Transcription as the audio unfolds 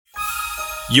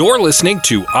You're listening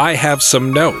to I Have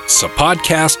Some Notes, a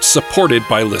podcast supported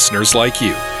by listeners like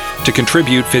you. To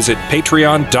contribute, visit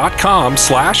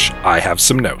patreon.com/I Have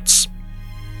Some Notes.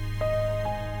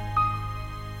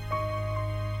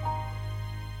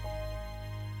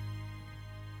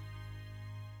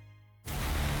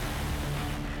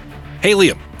 Hey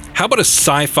Liam, how about a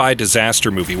sci-fi disaster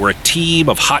movie where a team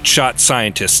of hotshot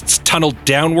scientists tunnel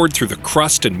downward through the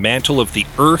crust and mantle of the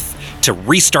Earth to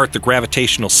restart the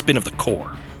gravitational spin of the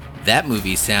core? That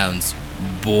movie sounds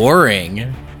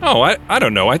boring. Oh, I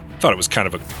don't know. I thought it was kind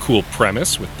of a cool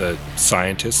premise with the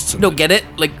scientists. And Get it?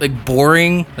 Like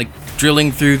boring? Like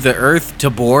drilling through the Earth to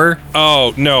bore?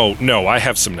 Oh, no, I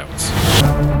have some notes.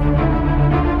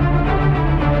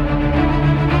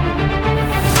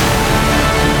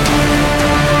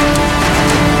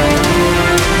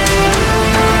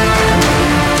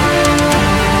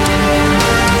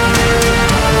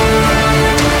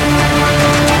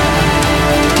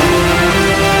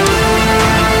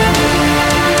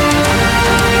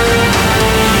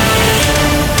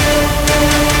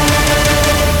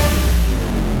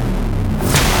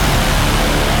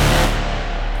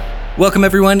 Welcome,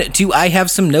 everyone, to I Have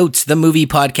Some Notes, the movie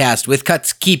podcast with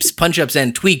cuts, keeps, punch-ups,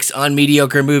 and tweaks on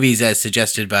mediocre movies as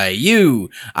suggested by you.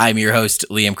 I'm your host,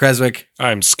 Liam Creswick.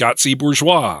 I'm Scott C.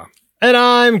 Bourgeois. And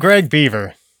I'm Greg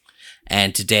Beaver.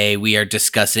 And today we are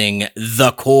discussing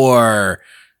The Core,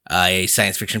 a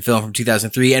science fiction film from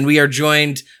 2003. And we are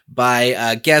joined by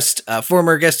a guest, a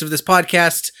former guest of this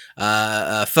podcast,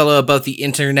 a fellow about the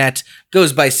internet,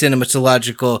 goes by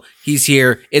Cinematological. He's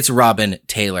here. It's Robin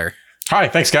Taylor. Hi,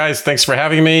 thanks guys. Thanks for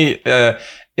having me.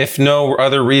 If no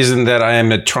other reason that I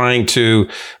am trying to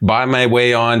buy my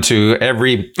way on to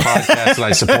every podcast that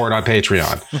I support on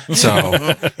Patreon.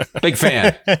 So, big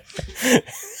fan.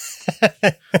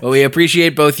 Well, we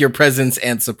appreciate both your presence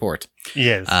and support.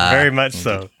 Yes, very much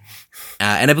so.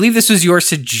 And I believe this was your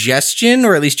suggestion,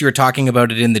 or at least you were talking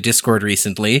about it in the Discord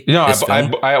recently. No,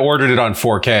 I ordered it on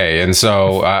 4K, and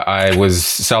so I was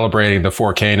celebrating the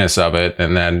 4K-ness of it,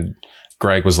 and then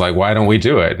Greg was like, why don't we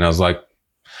do it? And I was like,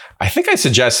 I think I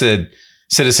suggested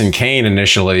Citizen Kane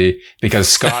initially because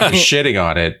Scott was shitting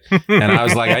on it. And I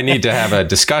was like, I need to have a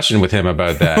discussion with him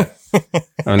about that.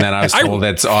 And then I was told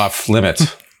that's off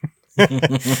limits.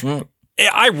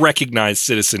 I recognize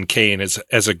Citizen Kane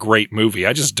as a great movie.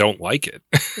 I just don't like it.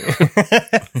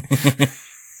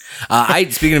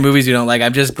 Speaking of movies you don't like,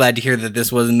 I'm just glad to hear that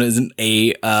this wasn't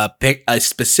a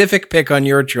specific pick on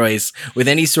your choice with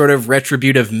any sort of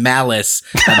retributive malice.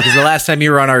 Because the last time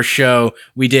you were on our show,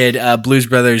 we did Blues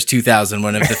Brothers 2000,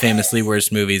 one of the famously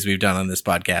worst movies we've done on this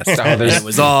podcast. And it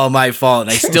was all my fault,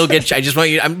 and I still get. I just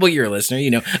want you. You're a listener, you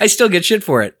know. I still get shit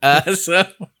for it.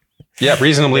 Yeah,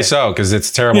 reasonably so, because it's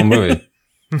a terrible movie.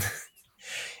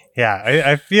 Yeah,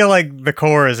 I feel like The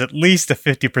Core is at least a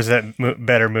 50%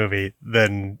 better movie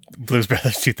than Blues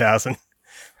Brothers 2000.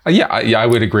 Yeah, I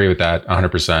would agree with that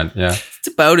 100%. Yeah. It's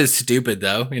about as stupid,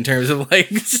 though, in terms of like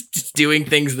just doing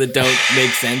things that don't make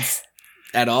sense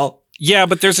at all. Yeah,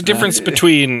 but there's a difference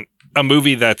between a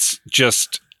movie that's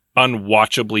just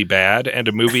unwatchably bad and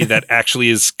a movie that actually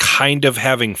is kind of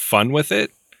having fun with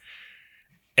it.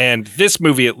 And this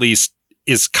movie, at least,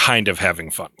 is kind of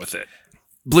having fun with it.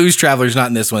 Blues Traveler's not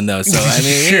in this one, though, so I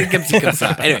mean, it comes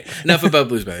out. Anyway, enough about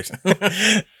Blues Brothers.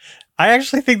 I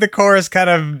actually think The Chorus kind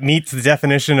of meets the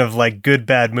definition of like good,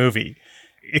 bad movie.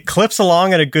 It clips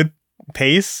along at a good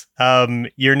pace.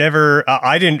 You're never,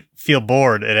 I didn't feel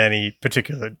bored at any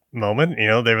particular moment. You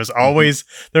know, there was always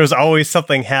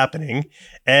something happening,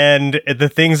 and the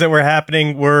things that were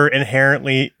happening were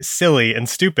inherently silly and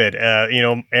stupid. You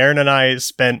know, Aaron and I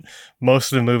spent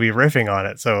most of the movie riffing on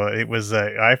it, so it was,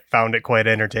 I found it quite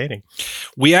entertaining.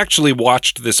 We actually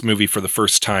watched this movie for the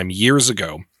first time years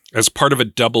ago as part of a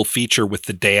double feature with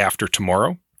The Day After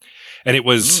Tomorrow. And it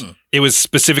was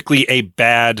specifically a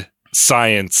bad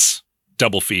science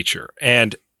double feature.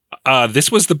 And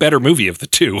this was the better movie of the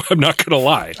two. I'm not going to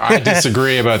lie. I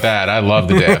disagree about that. I love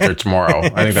The Day After Tomorrow.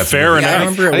 I think that's fair enough. I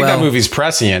remember it I think well. that movie's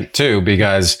prescient too,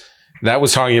 because that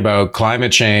was talking about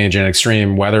climate change and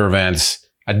extreme weather events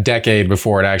a decade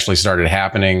before it actually started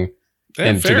happening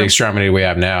to the extremity we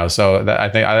have now. So I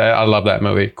think I love that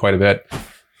movie quite a bit.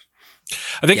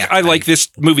 I think I like this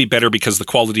movie better because the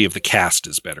quality of the cast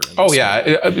is better. Oh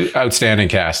yeah, outstanding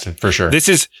cast for sure.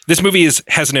 This movie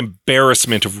has an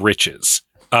embarrassment of riches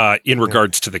in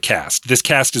regards to the cast. This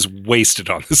cast is wasted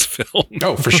on this film.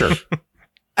 Oh, for sure.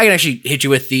 I can actually hit you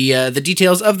with the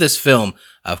details of this film.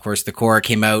 Of course, The Core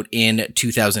came out in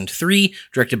 2003,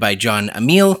 directed by John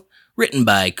Amiel, written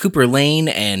by Cooper Lane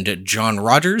and John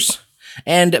Rogers.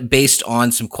 and based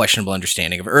on some questionable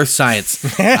understanding of Earth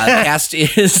science. Cast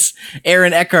is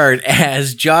Aaron Eckhart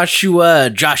as Joshua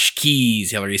Josh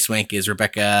Keys. Hilary Swank is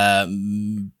Rebecca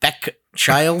Beck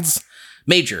Childs.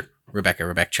 Major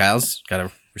Rebecca Childs.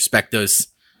 Gotta respect those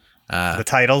the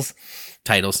titles.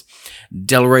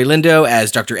 Delroy Lindo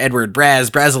as Dr. Edward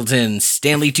Brazelton.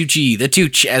 Stanley Tucci, the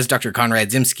Tooch, as Dr. Conrad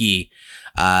Zimsky.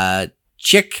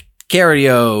 Chick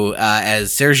Cario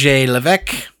as Sergei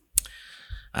Levesque.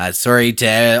 Sorry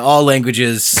to all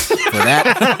languages for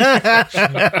that.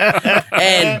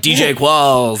 And DJ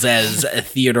Qualls as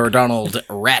Theodore Donald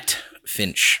Rat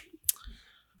Finch.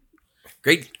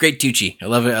 Great Tucci. I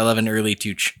love it. I love an early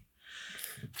Tooch.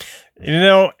 You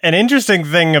know, an interesting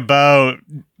thing about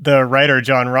the writer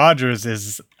John Rogers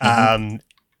is in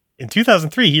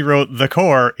 2003 he wrote The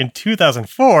Core. In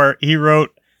 2004 he wrote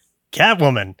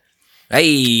Catwoman.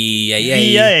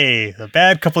 Yay! A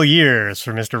bad couple of years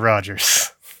for Mr.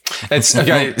 Rogers. It's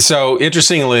okay. So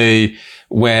interestingly,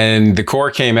 when The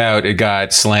Core came out, it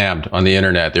got slammed on the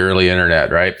internet, the early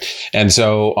internet, right? And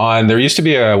so there used to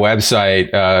be a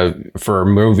website for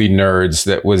movie nerds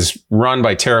that was run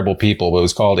by terrible people, but it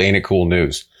was called Ain't It Cool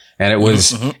News. And it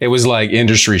was like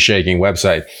industry shaking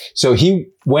website. So he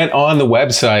went on the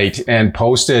website and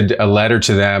posted a letter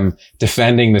to them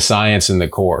defending the science in The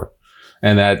Core.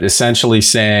 And that essentially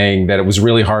saying that it was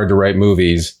really hard to write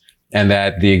movies, and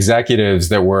that the executives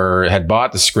that had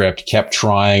bought the script kept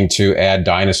trying to add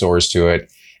dinosaurs to it,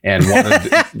 and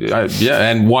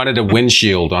wanted a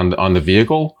windshield on the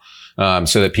vehicle,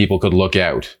 so that people could look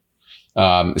out.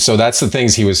 So that's the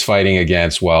things he was fighting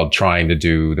against while trying to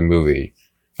do the movie.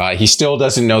 He still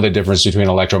doesn't know the difference between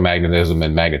electromagnetism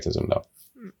and magnetism, though.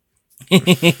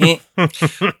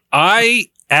 I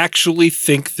actually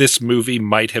think this movie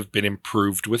might have been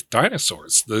improved with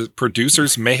dinosaurs. The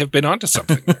producers may have been onto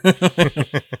something.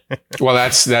 Well,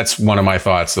 that's one of my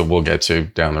thoughts that we'll get to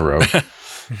down the road.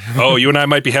 Oh, you and I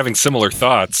might be having similar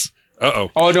thoughts. Uh-oh.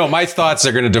 Oh, no, my thoughts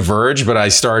are going to diverge, but I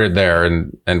started there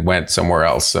and went somewhere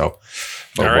else. So,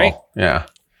 all right. Well, yeah.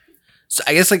 So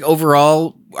I guess like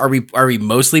overall, are we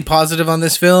mostly positive on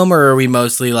this film, or are we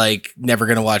mostly like never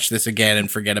going to watch this again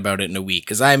and forget about it in a week?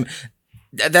 Because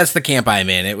that's the camp I'm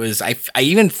in. It was, I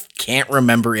even can't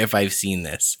remember if I've seen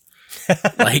this.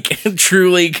 Like,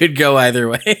 truly could go either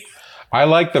way. I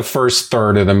like the first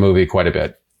third of the movie quite a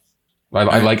bit.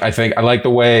 I like the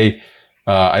way,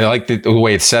 I like the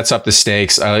way it sets up the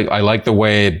stakes. I like the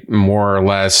way it more or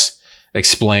less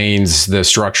explains the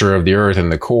structure of the Earth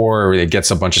and the core. It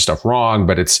gets a bunch of stuff wrong,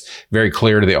 but it's very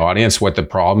clear to the audience what the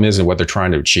problem is and what they're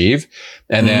trying to achieve.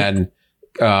 And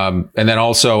then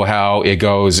also how it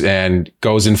goes and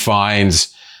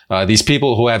finds these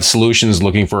people who have solutions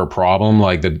looking for a problem,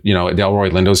 like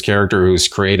Delroy Lindo's character, who's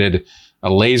created a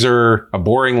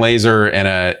boring laser and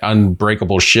an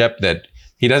unbreakable ship that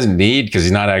he doesn't need because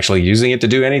he's not actually using it to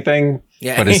do anything.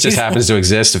 Yeah. But it just happens to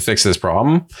exist to fix this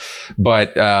problem.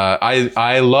 But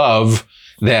I love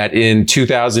that in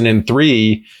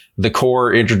 2003, The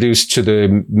Core introduced to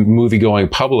the movie-going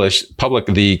public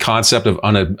the concept of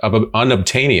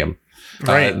unobtainium.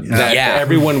 Right.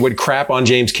 Everyone would crap on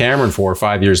James Cameron 4 or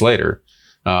 5 years later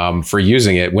for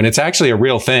using it, when it's actually a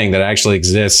real thing that actually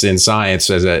exists in science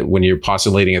when you're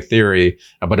postulating a theory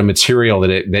about a material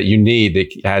that you need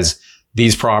that has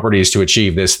these properties to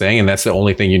achieve this thing, and that's the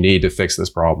only thing you need to fix this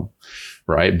problem.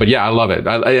 Right. But yeah, I love it.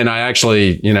 I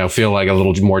actually, feel like a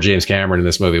little more James Cameron in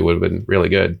this movie would have been really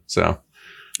good. So.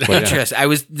 Interesting.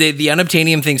 The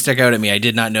unobtainium thing stuck out at me. I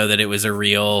did not know that it was a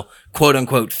real quote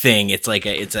unquote thing. It's like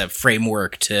it's a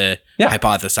framework to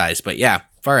hypothesize, but yeah,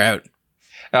 far out.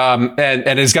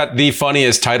 And it's got the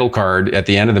funniest title card at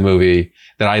the end of the movie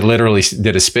that I literally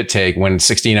did a spit take when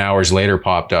 16 Hours Later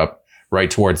popped up right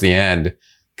towards the end,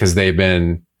 because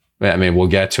we'll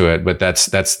get to it, but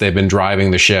they've been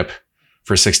driving the ship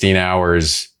for 16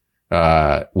 hours,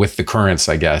 with the currents,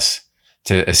 I guess,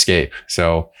 to escape.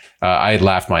 So, I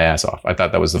laughed my ass off. I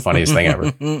thought that was the funniest thing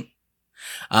ever.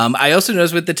 I also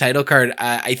noticed with the title card,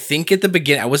 I think at the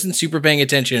beginning, I wasn't super paying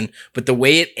attention, but the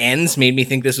way it ends made me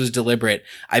think this was deliberate.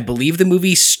 I believe the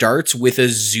movie starts with a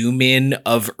zoom in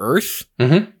of Earth.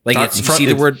 Mm-hmm. Like you see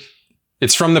the word.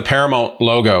 It's from the Paramount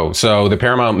logo. So the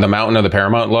mountain of the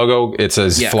Paramount logo, it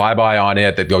says flyby on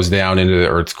it that goes down into the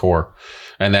Earth's core.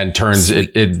 and then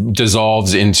it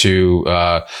dissolves into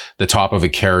the top of a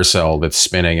carousel that's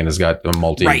spinning and has got a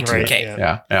multi. Right. Right, Okay.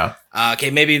 Yeah.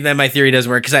 Okay, maybe then my theory doesn't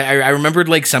work because I remembered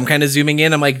like some kind of zooming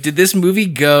in. I'm like, did this movie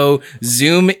go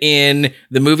zoom in?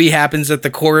 The movie happens at the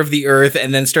core of the Earth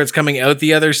and then starts coming out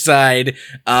the other side.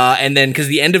 And then because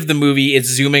the end of the movie it's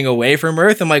zooming away from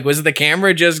Earth. I'm like, was the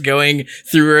camera just going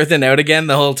through Earth and out again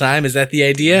the whole time? Is that the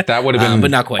idea? That would have been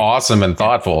but not quite. awesome and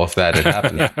thoughtful if that had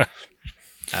happened.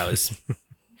 I was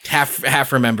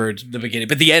half remembered the beginning,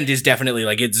 but the end is definitely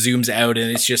like it zooms out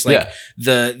and it's just like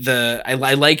I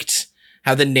liked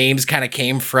how the names kind of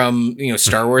came from,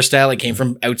 Star Wars style. It came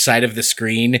from outside of the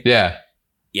screen. Yeah.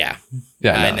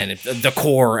 And then the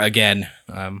core again.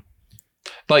 So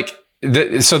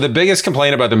the biggest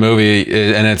complaint about the movie,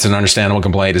 and it's an understandable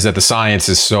complaint, is that the science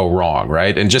is so wrong,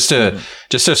 right? And just to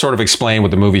sort of explain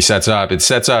what the movie sets up, it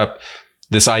sets up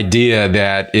this idea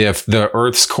that if the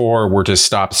Earth's core were to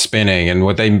stop spinning, and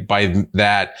what they by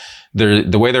that,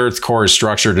 the way the Earth's core is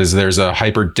structured is there's a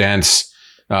hyper dense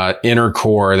inner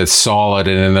core that's solid,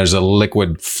 and then there's a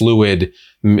liquid fluid,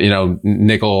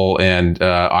 nickel and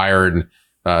iron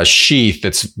sheath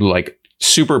that's like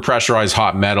super pressurized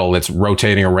hot metal that's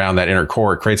rotating around that inner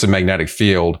core. It creates a magnetic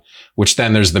field, which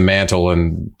then there's the mantle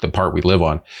and the part we live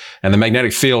on. And the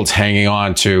magnetic field's hanging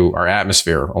on to our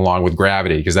atmosphere along with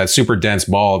gravity, because that super dense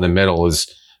ball in the middle is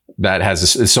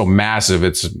so massive.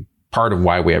 It's part of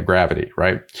why we have gravity,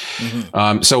 right?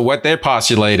 Mm-hmm. So what they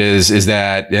postulate is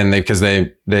that, and because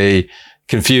they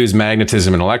confuse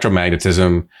magnetism and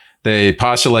electromagnetism, they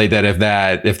postulate that if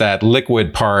that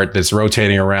liquid part that's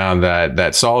rotating around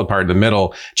that solid part in the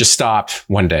middle just stopped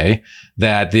one day,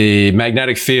 that the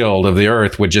magnetic field of the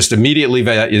Earth would just immediately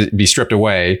be stripped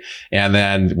away, and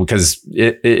then because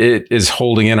it is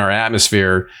holding in our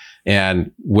atmosphere,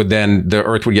 and the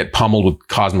Earth would get pummeled with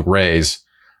cosmic rays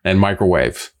and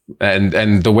microwave.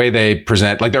 And the way they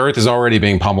present, like the Earth is already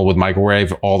being pummeled with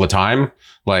microwave all the time.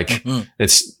 Like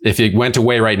it's, if it went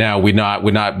away right now, would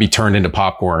not be turned into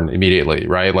popcorn immediately,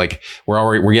 right? Like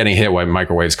we're getting hit by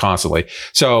microwaves constantly.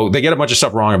 So they get a bunch of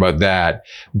stuff wrong about that.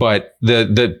 But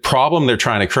the problem they're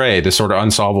trying to create, this sort of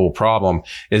unsolvable problem,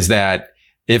 is that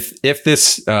if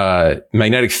this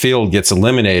magnetic field gets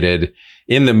eliminated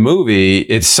in the movie,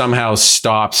 it somehow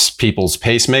stops people's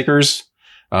pacemakers.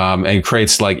 And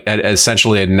creates like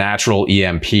essentially a natural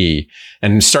EMP,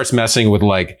 and starts messing with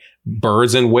like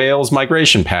birds and whales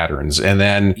migration patterns, and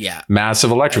then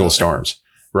massive electrical storms,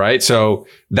 right? So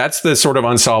that's the sort of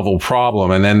unsolvable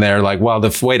problem. And then they're like, well,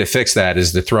 the way to fix that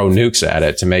is to throw nukes at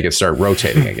it to make it start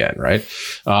rotating again, right?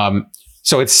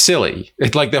 So it's silly.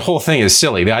 It's like the whole thing is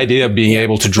silly. The idea of being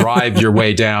able to drive your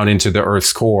way down into the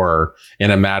Earth's core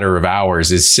in a matter of hours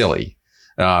is silly.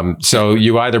 So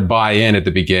you either buy in at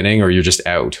the beginning or you're just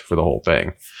out for the whole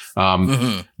thing.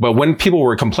 But when people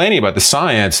were complaining about the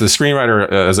science, the screenwriter,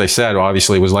 as I said,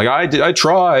 obviously was like, I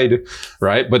tried,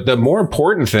 right? But the more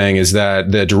important thing is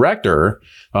that the director,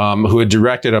 who had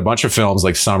directed a bunch of films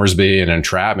like Summersby and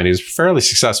Entrapment, he was a fairly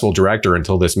successful director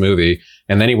until this movie.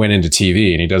 And then he went into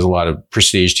TV, and he does a lot of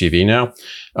prestige TV now.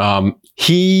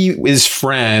 He is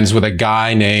friends with a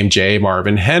guy named J.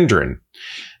 Marvin Hendren.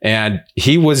 And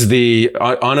he was the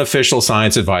unofficial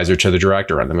science advisor to the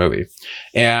director on the movie.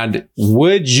 And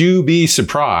would you be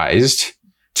surprised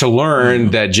to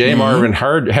learn that J. Marvin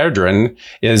Hendren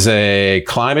is a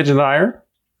climate denier,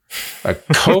 a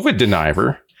COVID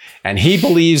denier, and he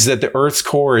believes that the Earth's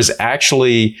core is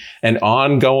actually an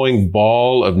ongoing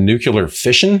ball of nuclear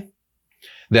fission,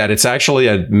 that it's actually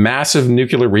a massive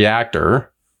nuclear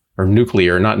reactor, or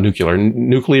nuclear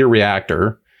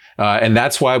reactor. And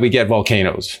that's why we get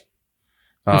volcanoes,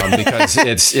 because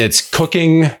it's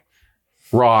cooking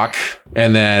rock,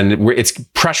 and then it's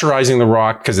pressurizing the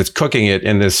rock because it's cooking it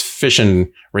in this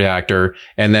fission reactor,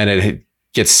 and then it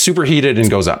gets superheated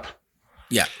and goes up.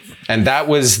 Yeah. And that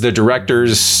was the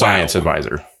director's science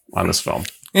advisor on this film.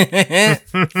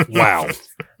 Wow.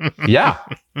 Yeah.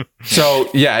 So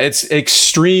yeah, it's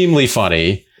extremely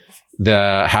funny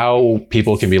how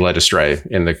people can be led astray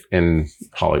in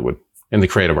Hollywood. In the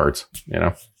creative arts,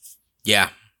 Yeah.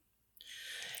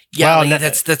 Well,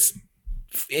 that's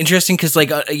interesting because,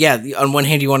 like, on one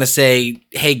hand, you want to say,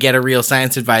 "Hey, get a real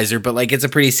science advisor," but like, it's a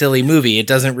pretty silly movie. It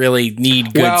doesn't really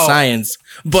need good science.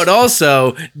 But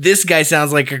also, this guy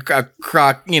sounds like a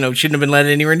crock. Shouldn't have been let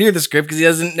anywhere near the script because he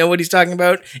doesn't know what he's talking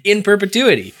about in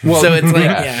perpetuity. Well, so it's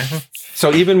like,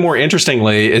 So even more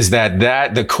interestingly is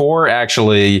that the core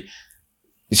actually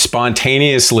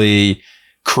spontaneously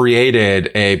created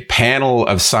a panel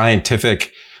of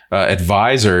scientific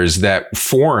advisors that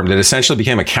essentially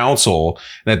became a council,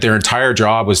 that their entire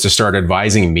job was to start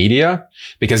advising media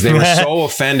because they were so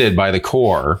offended by the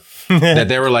core that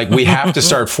they were like, we have to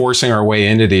start forcing our way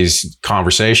into these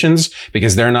conversations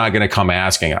because they're not going to come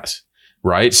asking us.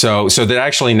 Right. So that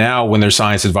actually now when they're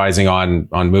science advising on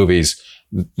movies,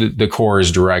 the core is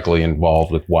directly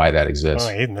involved with why that exists.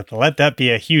 Oh, Aiden, let that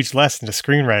be a huge lesson to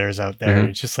screenwriters out there. Mm-hmm.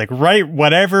 It's just like, write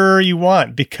whatever you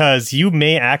want because you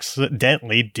may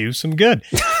accidentally do some good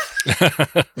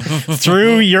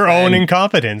through your own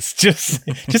incompetence. Just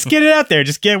get it out there.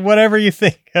 Just get whatever you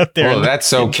think out there. Well,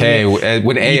 that's okay.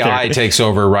 When AI takes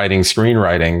over writing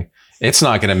screenwriting, it's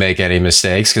not going to make any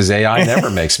mistakes because AI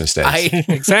never makes mistakes.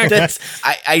 Exactly.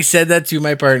 I said that to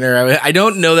my partner. I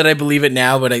don't know that I believe it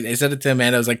now, but I said it to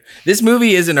Amanda. I was like, this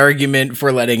movie is an argument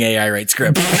for letting AI write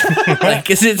scripts.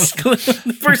 Because it's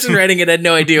the person writing it had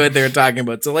no idea what they were talking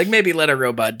about. So maybe let a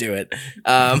robot do it.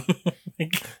 Well,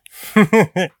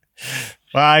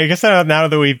 I guess now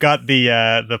that we've got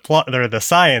the plot or the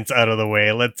science out of the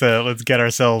way, let's get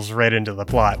ourselves right into the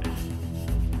plot.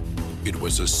 It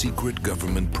was a secret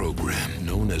government program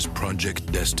known as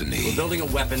Project Destiny. We're building a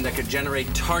weapon that could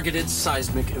generate targeted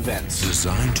seismic events.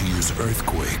 Designed to use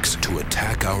earthquakes to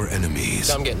attack our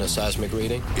enemies. I'm getting a seismic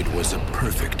reading. It was a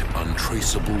perfect,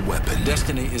 untraceable weapon.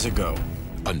 Destiny is a go.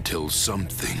 Until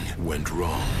something went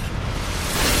wrong.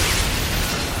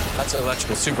 That's an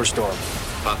electrical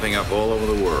superstorm. Popping up all over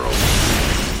the world.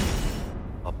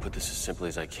 I'll put this as simply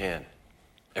as I can.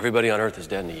 Everybody on Earth is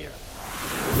dead in a year.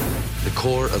 The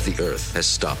core of the Earth has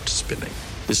stopped spinning.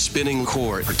 The spinning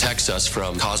core protects us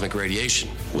from cosmic radiation.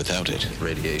 Without it,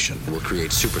 radiation will create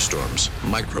superstorms.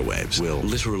 Microwaves will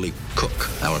literally cook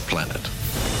our planet.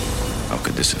 How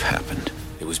could this have happened?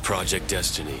 It was Project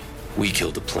Destiny. We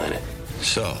killed the planet.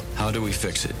 So, how do we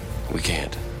fix it? We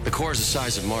can't. The core is the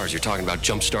size of Mars. You're talking about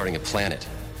jump-starting a planet.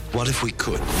 What if we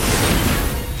could?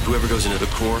 Whoever goes into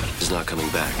the core is not coming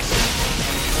back.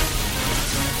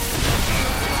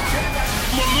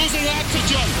 We're losing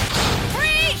oxygen!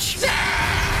 Reach!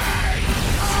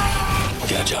 We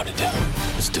got a job to do.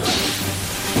 Let's do it.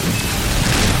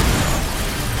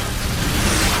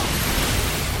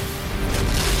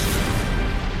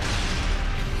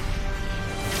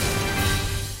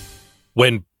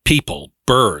 When people,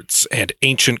 birds, and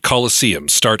ancient coliseums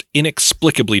start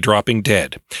inexplicably dropping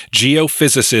dead,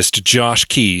 geophysicist Josh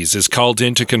Keyes is called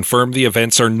in to confirm the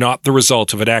events are not the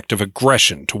result of an act of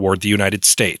aggression toward the United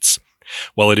States.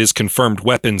 While it is confirmed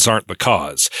weapons aren't the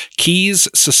cause, Keyes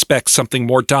suspects something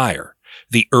more dire.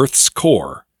 The Earth's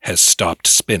core has stopped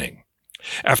spinning.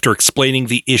 After explaining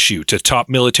the issue to top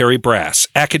military brass,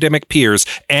 academic peers,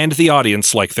 and the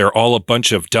audience like they're all a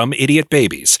bunch of dumb idiot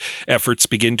babies, efforts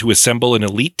begin to assemble an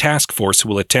elite task force who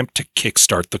will attempt to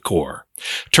kickstart the core.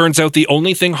 Turns out the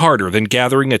only thing harder than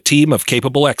gathering a team of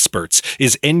capable experts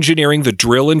is engineering the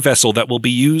drill and vessel that will be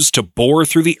used to bore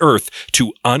through the Earth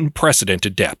to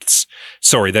unprecedented depths.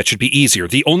 Sorry, that should be easier.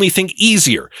 The only thing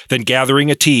easier than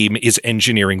gathering a team is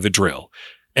engineering the drill.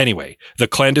 Anyway, the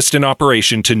clandestine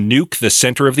operation to nuke the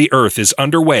center of the Earth is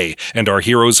underway, and our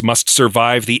heroes must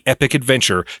survive the epic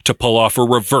adventure to pull off a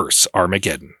reverse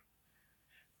Armageddon.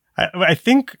 I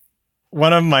think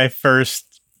one of my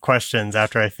first questions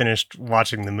after I finished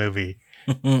watching the movie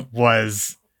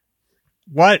was,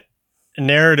 what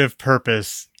narrative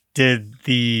purpose did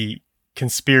the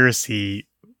conspiracy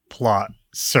plot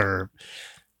serve?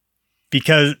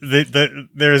 Because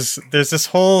there's this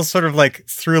whole sort of like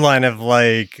through line of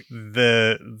like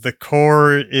the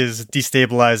core is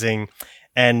destabilizing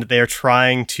and they're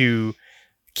trying to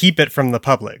keep it from the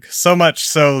public, so much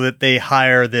so that they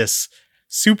hire this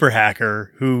super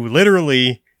hacker who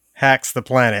literally hacks the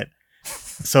planet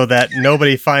so that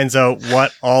nobody finds out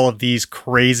what all of these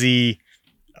crazy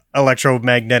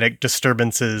electromagnetic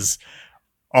disturbances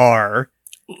are.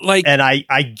 And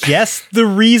I guess the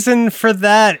reason for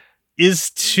that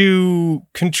is to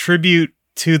contribute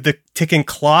to the ticking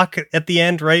clock at the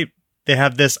end, right? They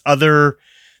have this other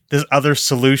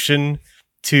solution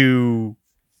to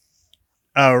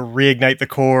reignite the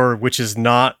core, which is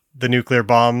not the nuclear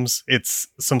bombs. It's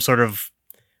some sort of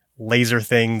laser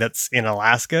thing that's in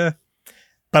Alaska.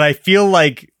 But I feel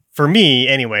like, for me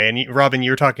anyway, and Robin,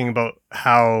 you were talking about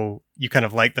how you kind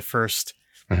of like the first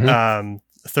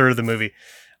third of the movie.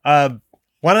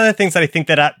 One of the things that I think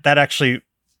that actually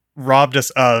robbed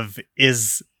us of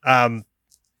is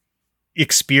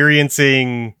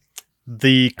experiencing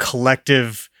the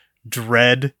collective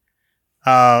dread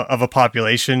of a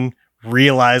population,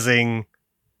 realizing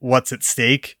what's at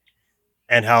stake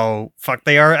and how fucked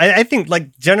they are. I think,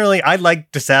 like, generally I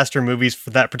like disaster movies for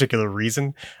that particular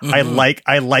reason. I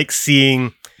like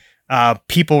seeing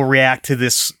people react to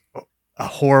this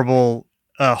horrible,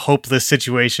 hopeless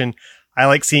situation. I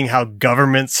like seeing how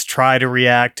governments try to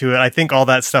react to it. I think all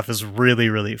that stuff is really,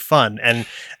 really fun. And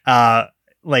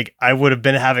like I would have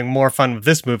been having more fun with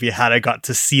this movie had I got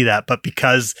to see that. But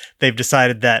because they've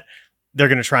decided that they're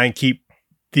going to try and keep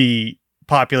the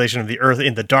population of the Earth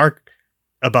in the dark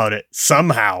about it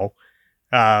somehow,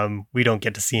 we don't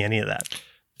get to see any of that.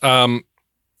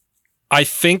 I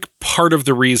think part of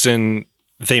the reason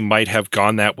they might have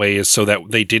gone that way is so that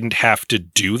they didn't have to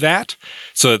do that,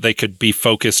 so that they could be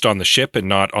focused on the ship and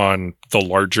not on the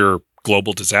larger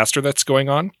global disaster that's going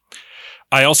on.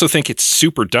 I also think it's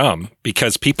super dumb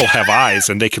because people have eyes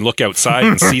and they can look outside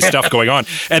and see stuff going on.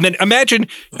 And then imagine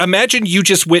you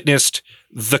just witnessed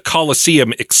the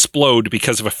Colosseum explode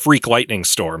because of a freak lightning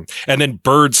storm, and then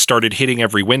birds started hitting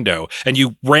every window, and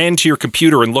you ran to your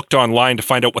computer and looked online to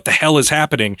find out what the hell is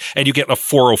happening, and you get a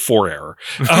 404 error.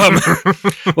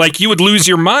 Like, you would lose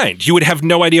your mind. You would have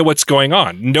no idea what's going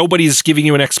on. Nobody's giving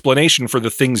you an explanation for the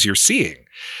things you're seeing.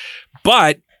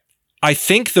 But I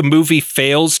think the movie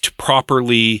fails to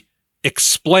properly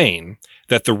explain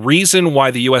that the reason why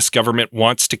the US government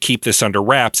wants to keep this under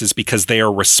wraps is because they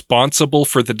are responsible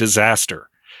for the disaster.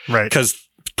 Right. Because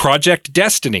Project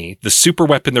Destiny, the super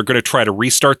weapon they're going to try to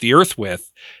restart the Earth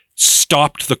with,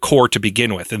 stopped the core to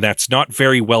begin with, and that's not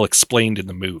very well explained in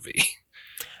the movie.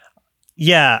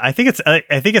 Yeah, I think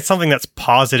it's something that's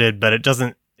posited, but it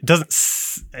doesn't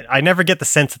I never get the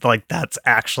sense that like that's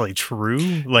actually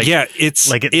true. Like, yeah, they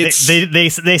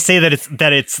say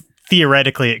that it's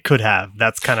theoretically it could have.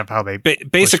 That's kind of how they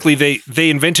basically they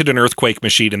invented an earthquake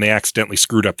machine and they accidentally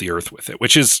screwed up the Earth with it,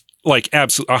 which is like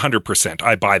absolutely 100%.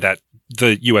 I buy that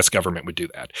the US government would do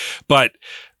that, but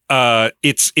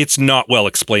it's not well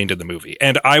explained in the movie.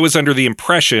 And I was under the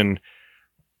impression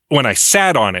when I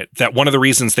sat on it that one of the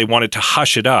reasons they wanted to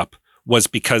hush it up was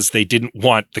because they didn't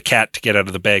want the cat to get out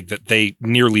of the bag that they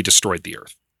nearly destroyed the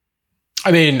Earth.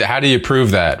 I mean, how do you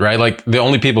prove that, right? Like, the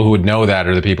only people who would know that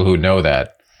are the people who know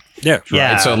that. Yeah. Right?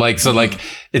 Yeah. So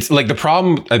it's like the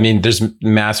problem. I mean, there's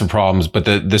massive problems, but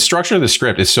the structure of the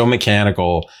script is so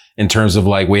mechanical in terms of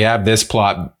like, we have this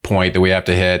plot point that we have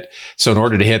to hit. So in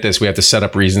order to hit this, we have to set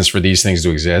up reasons for these things to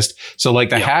exist. So like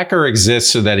the hacker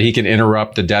exists so that he can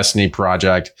interrupt the Destiny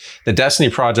project. The Destiny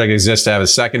project exists to have a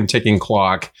second ticking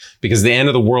clock because the end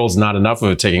of the world's not enough of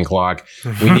a ticking clock.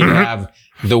 We need to have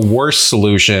the worst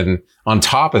solution on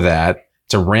top of that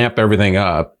to ramp everything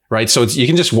up. Right. So you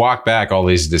can just walk back all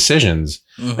these decisions.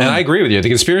 Mm-hmm. And I agree with you. The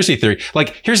conspiracy theory,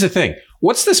 like, here's the thing.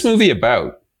 What's this movie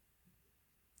about?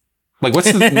 Like,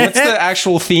 what's the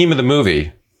actual theme of the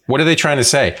movie? What are they trying to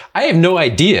say? I have no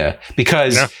idea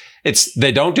because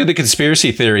they don't do the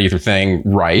conspiracy theory thing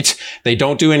right. They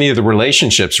don't do any of the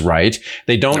relationships right.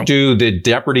 They don't do the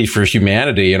jeopardy for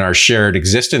humanity and our shared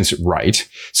existence right.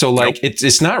 So like,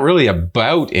 it's not really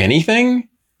about anything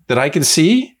that I can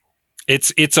see.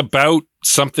 It's about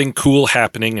something cool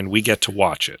happening and we get to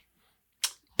watch it.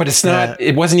 But it's not,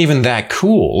 it wasn't even that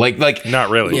cool. Like not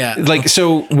really. Yeah. Like,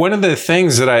 so one of the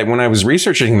things that when I was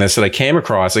researching this that I came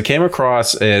across an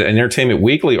Entertainment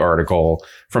Weekly article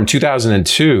from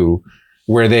 2002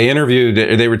 where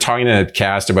they were talking to the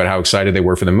cast about how excited they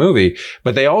were for the movie,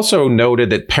 but they also noted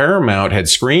that Paramount had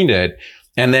screened it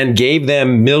and then gave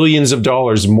them millions of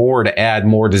dollars more to add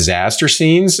more disaster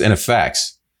scenes and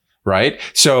effects. Right.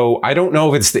 So I don't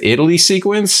know if it's the Italy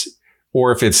sequence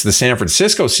or if it's the San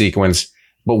Francisco sequence,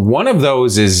 but one of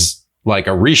those is like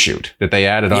a reshoot that they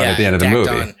added on at the end of the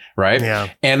movie. On. Right. Yeah.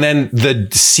 And then the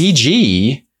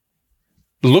CG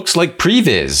looks like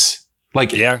previs.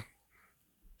 Like,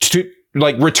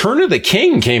 like Return of the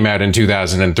King came out in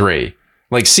 2003.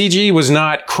 Like, CG was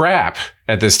not crap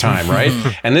at this time. Right.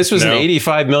 And this was an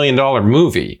 $85 million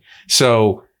movie.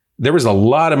 So there was a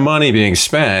lot of money being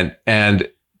spent. And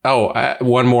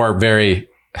one more very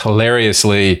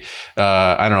hilariously,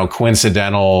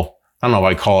 coincidental, I don't know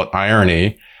if I call it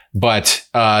irony, but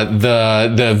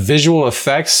the visual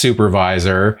effects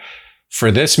supervisor for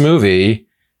this movie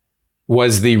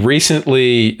was the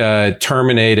recently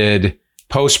terminated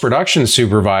post-production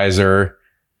supervisor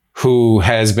who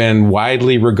has been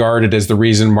widely regarded as the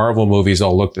reason Marvel movies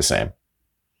all look the same.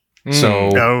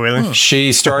 So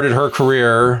she started her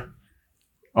career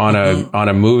on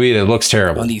a movie that looks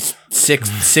terrible. On these sick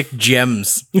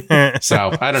gems.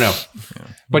 So I don't know.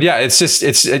 But yeah,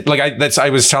 I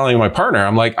was telling my partner,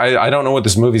 I'm like, I don't know what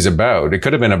this movie's about. It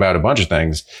could have been about a bunch of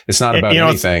things. It's not about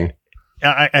anything.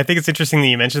 I think it's interesting that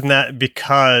you mentioned that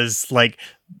because like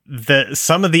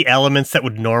some of the elements that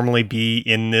would normally be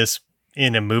in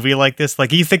a movie like this,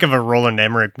 like you think of a Roland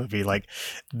Emmerich movie, like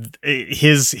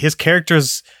his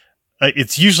characters,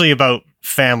 it's usually about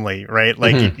family, right?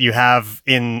 Like you have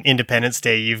in Independence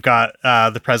Day, you've got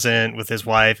the president with his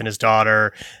wife and his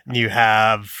daughter. You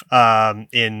have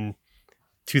in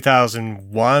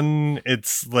 2001,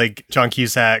 it's like John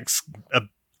Cusack's a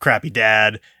crappy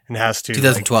dad and has to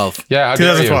 2012. Like, Yeah,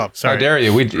 2012. Sorry, how dare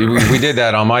you? We did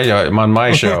that on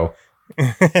my show.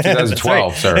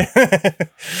 2012, sir.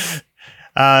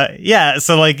 Yeah,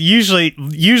 so like usually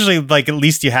like at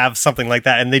least you have something like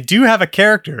that, and they do have a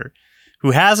character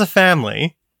who has a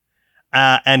family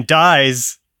and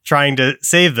dies trying to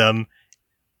save them,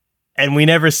 and we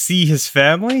never see his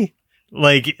family.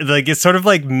 Like it sort of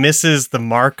like misses the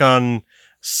mark on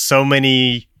so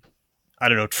many, I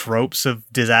don't know, tropes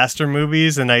of disaster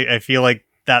movies, and I feel like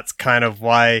that's kind of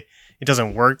why it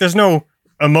doesn't work. There's no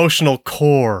emotional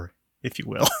core, if you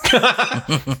will.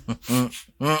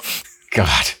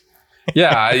 God.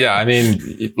 Yeah. I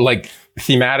mean, like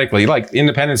thematically, like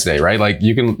Independence Day, right? Like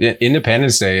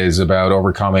Independence Day is about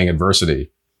overcoming adversity,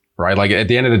 right? Like at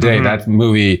the end of the day, that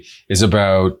movie is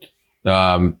about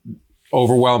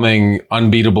overwhelming,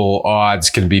 unbeatable odds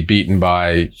can be beaten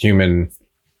by human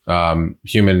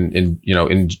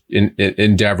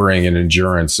endeavoring and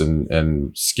endurance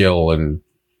and skill and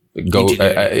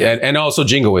and also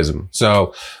jingoism.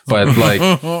 So, but like,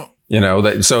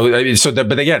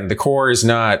 but again, the core is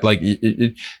not like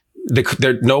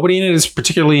nobody in it is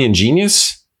particularly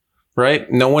ingenious,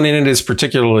 right? No one in it is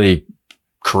particularly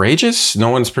courageous. No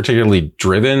one's particularly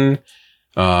driven.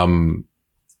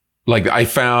 Like I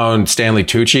found Stanley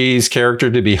Tucci's character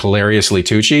to be hilariously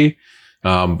Tucci.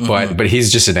 But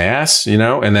he's just an ass,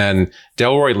 and then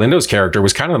Delroy Lindo's character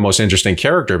was kind of the most interesting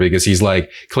character because he's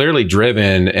like clearly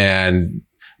driven and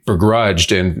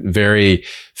begrudged and very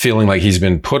feeling like he's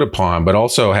been put upon, but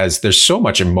also there's so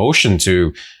much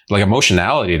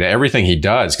emotionality to everything he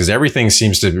does. Cause everything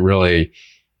seems to really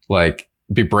like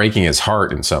be breaking his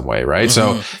heart in some way. Right.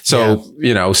 So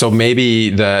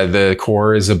maybe the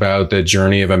core is about the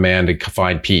journey of a man to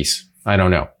find peace. I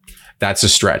don't know. That's a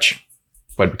stretch,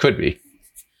 but it could be.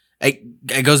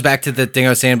 It goes back to the thing I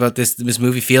was saying about this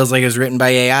movie feels like it was written by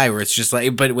AI, where it's just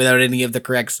like, but without any of the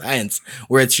correct science,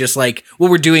 where it's just like,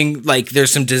 well, we're doing like,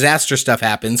 there's some disaster stuff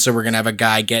happens. So we're going to have a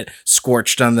guy get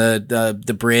scorched on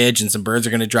the bridge and some birds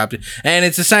are going to drop it. And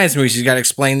it's a science movie. So you got to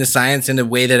explain the science in a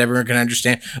way that everyone can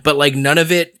understand. But like none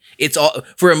of it, it's all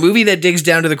for a movie that digs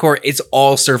down to the core. It's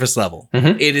all surface level.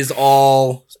 It is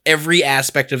all, every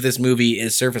aspect of this movie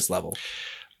is surface level.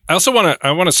 I also want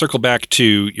to circle back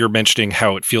to your mentioning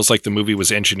how it feels like the movie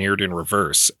was engineered in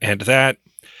reverse. And that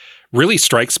really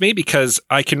strikes me because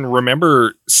I can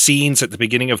remember scenes at the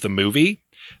beginning of the movie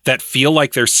that feel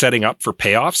like they're setting up for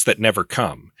payoffs that never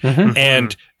come.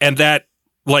 And that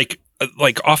like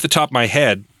off the top of my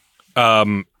head,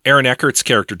 Aaron Eckhart's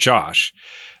character, Josh,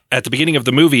 at the beginning of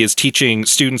the movie is teaching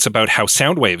students about how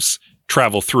sound waves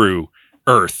travel through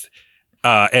Earth.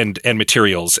 And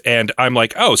materials. And I'm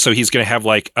like, oh, so he's going to have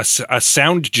like a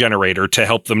sound generator to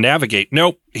help them navigate.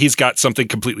 Nope. He's got something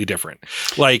completely different.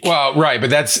 Like, well, right.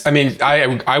 But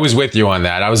I was with you on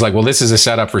that. I was like, well, this is a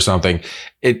setup for something.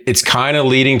 It's kind of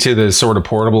leading to the sort of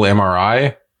portable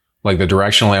MRI, like the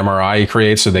directional MRI he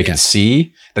creates so they can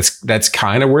see. That's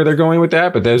kind of where they're going with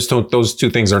that. But those two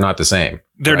things are not the same.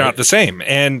 They're not the same.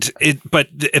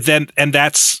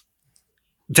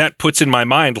 That puts in my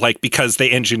mind, like, because they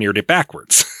engineered it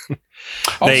backwards.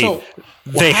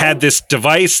 They had this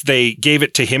device, they gave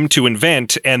it to him to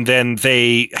invent, and then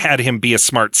they had him be a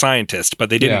smart scientist, but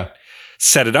they didn't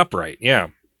set it up right. Yeah.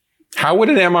 How would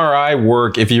an MRI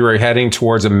work if you were heading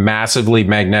towards a massively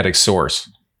magnetic source,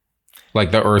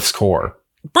 like the Earth's core?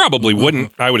 Probably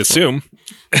wouldn't, I would assume.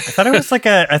 I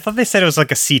thought they said it was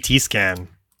like a CT scan,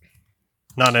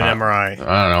 not an MRI. I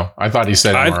don't know. I thought he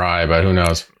said MRI, but who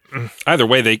knows? Either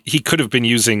way, he could have been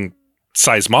using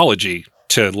seismology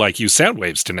to like use sound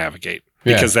waves to navigate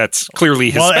because that's clearly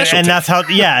his specialty.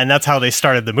 And that's how they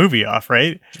started the movie off,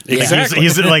 right? Exactly.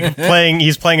 He's like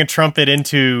playing a trumpet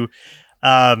into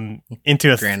a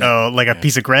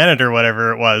piece of granite or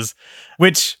whatever it was,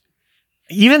 which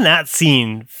even that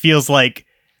scene feels like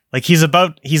he's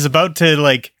about to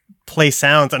like play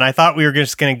sounds, and I thought we were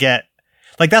just going to get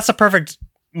like, that's a perfect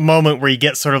moment where you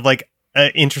get sort of like an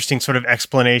interesting sort of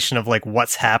explanation of like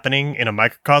what's happening in a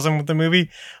microcosm with the movie.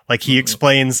 Like he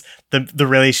explains the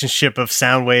relationship of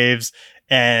sound waves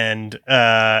and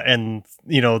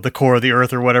the core of the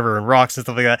Earth or whatever, and rocks and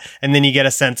stuff like that. And then you get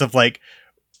a sense of like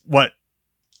what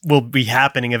will be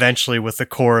happening eventually with the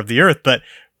core of the Earth, but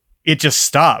it just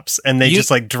stops and they just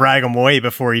like drag him away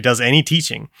before he does any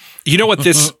teaching. You know what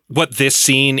this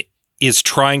scene is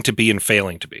trying to be and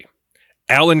failing to be?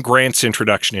 Alan Grant's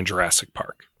introduction in Jurassic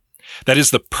Park. That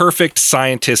is the perfect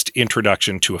scientist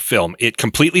introduction to a film. It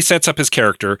completely sets up his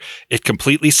character. It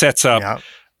completely sets up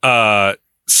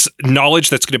knowledge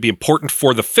that's going to be important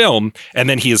for the film. And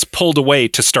then he is pulled away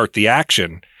to start the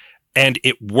action. And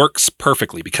it works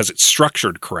perfectly because it's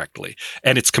structured correctly.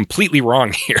 And it's completely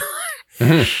wrong here.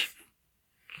 Mm-hmm.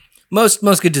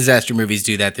 Most good disaster movies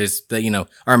do that. There's the,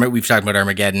 we've talked about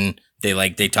Armageddon.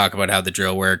 They talk about how the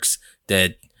drill works.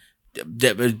 That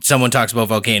someone talks about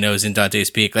volcanoes in Dante's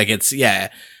Peak. Like it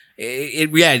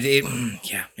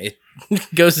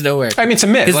goes nowhere. I mean, it's a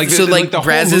myth. Like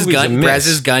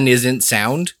Braz's gun isn't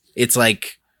sound. It's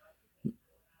like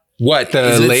what,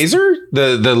 the laser?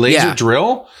 The laser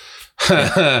drill?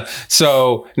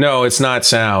 So no, it's not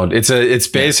sound. It's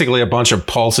basically a bunch of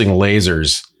pulsing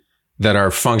lasers that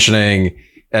are functioning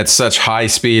at such high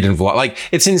speed and like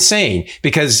it's insane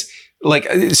because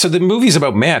so the movie's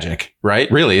about magic, right?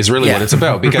 Really is really what it's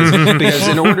about because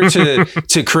in order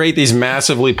to create these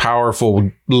massively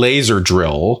powerful laser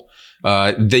drill,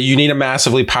 that you need a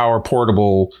massively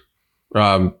portable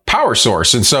power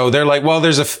source. And so they're like, well,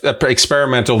 there's a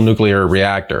experimental nuclear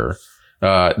reactor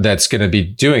that's going to be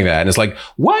doing that. And it's like,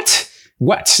 what?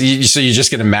 So you're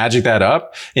just going to magic that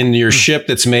up in your ship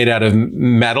that's made out of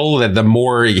metal that the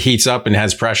more it heats up and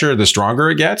has pressure, the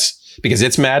stronger it gets because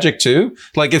it's magic too.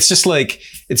 Like, it's just like,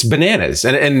 it's bananas.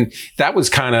 And that was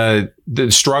kind of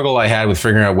the struggle I had with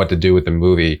figuring out what to do with the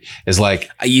movie is like,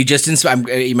 you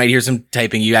might hear some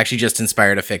typing. You actually just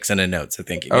inspired a fix and a note. So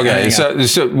thank you. Okay.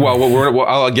 Well,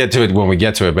 I'll get to it when we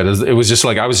get to it, but it was just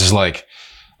like, I was like,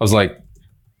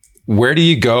 where do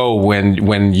you go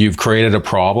when you've created a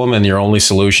problem and your only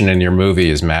solution in your movie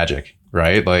is magic,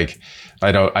 right? Like,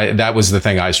 that was the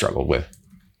thing I struggled with.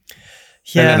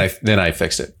 Yeah. And then I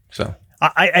fixed it. So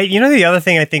the other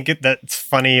thing I think that's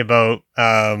funny about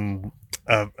what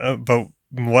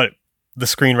the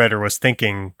screenwriter was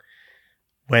thinking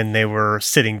when they were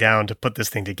sitting down to put this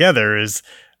thing together is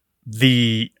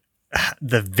the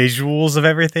visuals of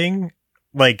everything,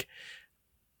 like,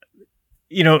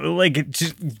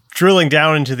 just drilling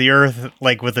down into the earth,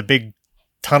 like with a big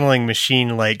tunneling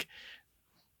machine, like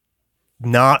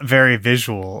not very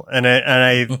visual. And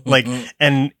I like,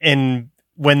 and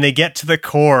when they get to the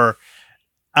core,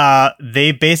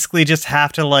 they basically just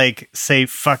have to like say,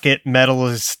 fuck it, metal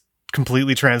is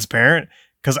completely transparent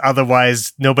because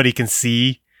otherwise nobody can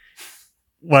see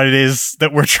what it is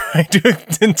that we're trying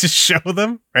to show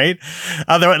them, right?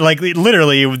 Otherwise, like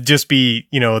literally, it would just be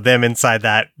them inside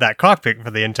that cockpit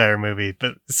for the entire movie.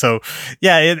 But so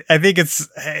yeah, I think it's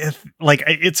like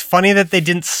it's funny that they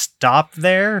didn't stop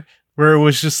there, where it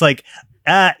was just like,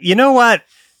 you know what?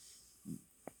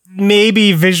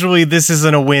 Maybe visually this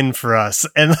isn't a win for us,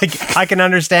 and like I can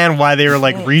understand why they were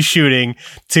like reshooting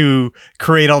to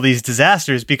create all these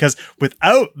disasters because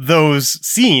without those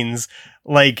scenes,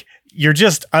 like. You're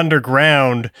just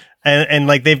underground and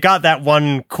like they've got that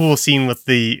one cool scene with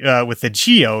the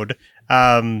geode.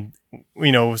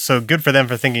 So good for them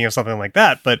for thinking of something like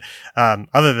that. But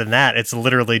other than that, it's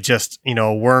literally just,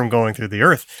 a worm going through the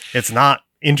earth. It's not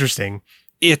interesting.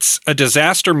 It's a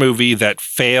disaster movie that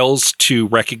fails to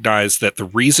recognize that the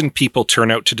reason people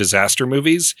turn out to disaster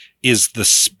movies is the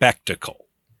spectacle.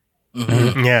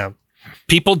 Mm-hmm. Yeah.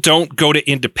 People don't go to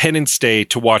Independence Day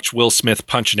to watch Will Smith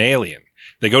punch an alien.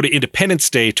 They go to Independence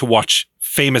Day to watch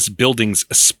famous buildings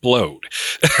explode.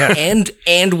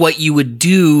 and what you would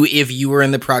do if you were in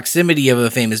the proximity of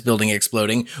a famous building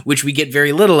exploding, which we get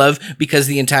very little of because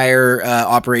the entire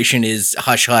operation is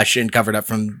hush hush and covered up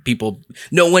from people.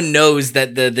 No one knows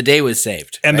that the day was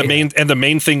saved. And right? the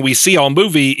main thing we see all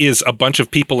movie is a bunch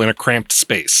of people in a cramped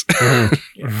space.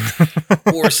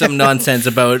 Or some nonsense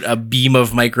about a beam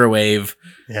of microwave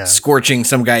scorching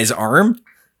some guy's arm.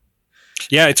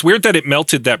 Yeah, it's weird that it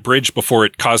melted that bridge before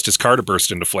it caused his car to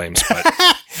burst into flames. But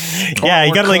yeah,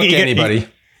 you got like anybody.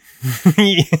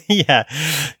 Yeah,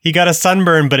 he got a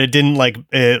sunburn, but it didn't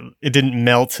it didn't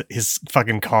melt his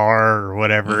fucking car or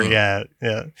whatever. Mm-hmm.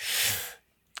 Yeah.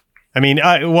 I mean,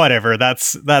 whatever.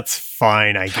 That's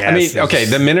fine, I guess. I mean, okay,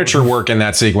 the miniature work in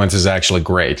that sequence is actually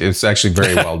great. It's actually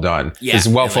very well done. It's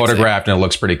well photographed and it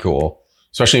looks pretty cool,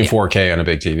 especially in 4K on a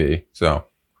big TV. So.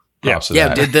 Was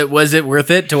it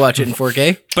worth it to watch it in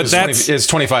 4K? But it's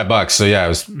 $25, so yeah, it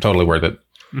was totally worth it.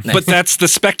 Nice. But that's the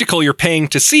spectacle you're paying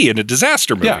to see in a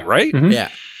disaster movie, right? Mm-hmm. Yeah.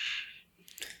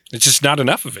 It's just not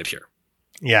enough of it here.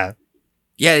 Yeah.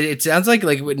 Yeah, it sounds like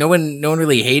no one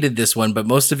really hated this one, but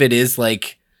most of it is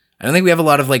like I don't think we have a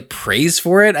lot of like praise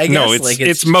for it, I guess. No,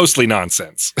 it's mostly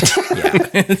nonsense.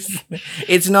 Yeah.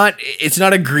 It's not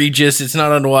egregious, it's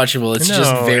not unwatchable. It's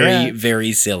just very,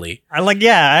 very silly. I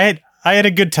I had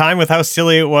a good time with how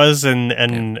silly it was,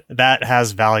 and that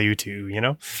has value too.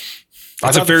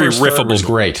 That's a very riffable. Was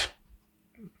great.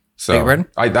 So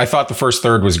I thought the first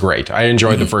third was great. I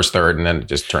enjoyed the first third, and then it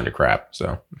just turned to crap.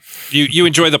 So you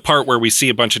enjoy the part where we see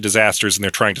a bunch of disasters and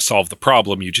they're trying to solve the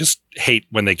problem. You just hate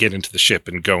when they get into the ship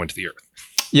and go into the Earth.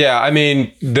 Yeah, I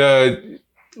mean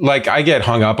I get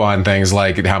hung up on things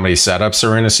like how many setups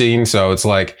are in a scene. So it's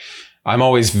like I'm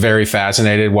always very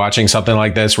fascinated watching something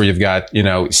like this where you've got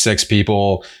 6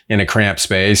 people in a cramped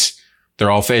space. They're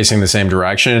all facing the same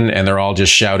direction, and they're all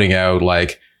just shouting out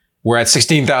like, "We're at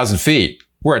 16,000 feet."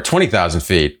 We're at 20,000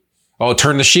 feet. Oh,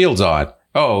 turn the shields on.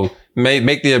 Oh,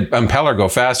 make the impeller go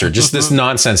faster. Just this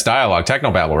nonsense dialogue,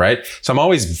 technobabble, right? So I'm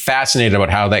always fascinated about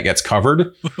how that gets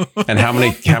covered and how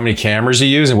many cameras you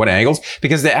use and what angles,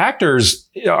 because the actors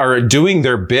are doing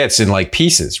their bits in like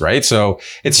pieces, right? So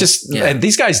it's just, and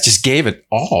these guys just gave it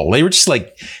all. They were just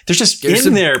like, they're just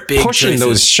in there pushing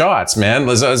those shots, man.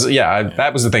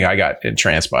 That was the thing I got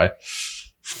entranced by.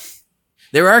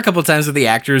 There are a couple times where the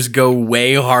actors go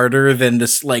way harder than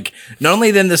this, like, not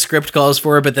only than the script calls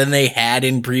for, but than they had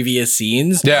in previous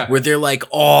scenes. Yeah. Where they're like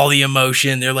all the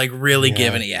emotion, they're like really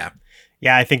giving it. Yeah.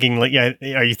 Yeah,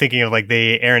 are you thinking of like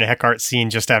the Aaron Eckhart scene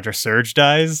just after Surge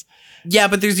dies? Yeah,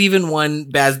 but there's even one,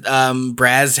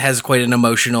 Braz has quite an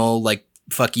emotional, like,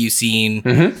 fuck you scene.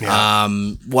 Mm-hmm. Yeah.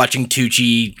 Watching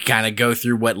Tucci kind of go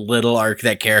through what little arc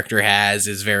that character has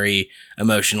is very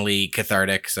emotionally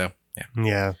cathartic. So,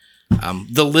 Yeah.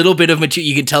 The little bit of material,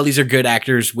 you can tell these are good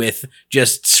actors with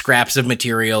just scraps of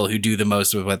material who do the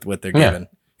most with what they're given.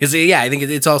 Because I think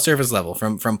it's all surface level,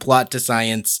 from plot to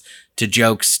science to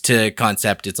jokes to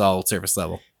concept. It's all surface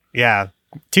level. Yeah,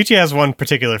 Tucci has one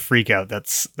particular freak out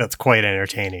that's quite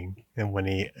entertaining,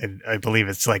 and I believe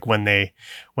it's like when they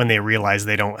realize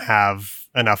they don't have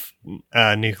enough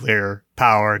nuclear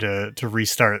power to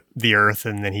restart the Earth,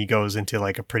 and then he goes into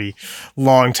like a pretty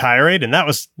long tirade, and that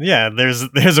was there's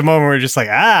a moment where you're just like,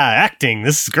 acting,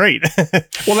 this is great.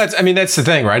 Well, that's the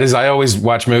thing, right? Is I always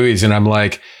watch movies and I'm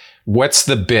like, what's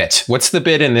the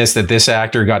bit in this that this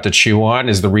actor got to chew on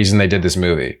is the reason they did this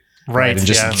movie. Right. And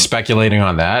just speculating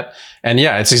on that. And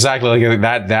it's exactly like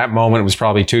that moment was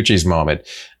probably Tucci's moment.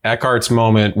 Eckhart's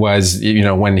moment was,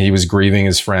 when he was grieving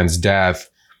his friend's death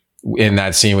in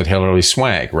that scene with Hilary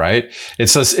Swank, right?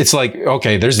 It's like,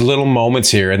 okay, there's little moments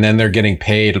here, and then they're getting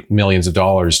paid millions of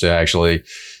dollars to actually,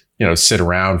 sit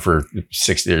around for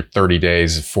 60 or 30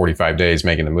 days, 45 days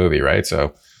making the movie, right?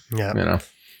 So, I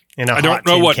don't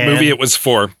know what movie it was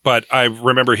for, but I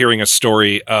remember hearing a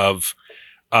story of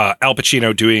Al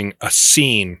Pacino doing a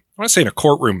scene, I want to say in a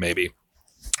courtroom maybe,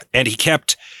 and he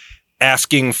kept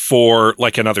asking for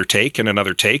like another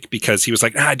take because he was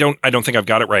like, I don't think I've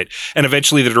got it right. And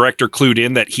eventually the director clued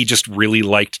in that he just really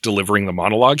liked delivering the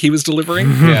monologue he was delivering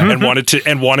and wanted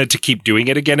to keep doing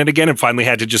it again and again, and finally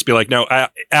had to just be like, no,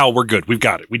 Al, we're good. We've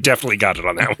got it. We definitely got it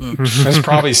on that one. That's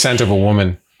probably Scent of a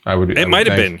Woman. It might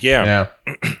have been. Yeah.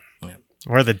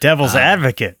 Or the devil's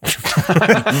advocate.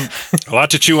 A lot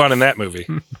to chew on in that movie.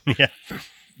 Yeah.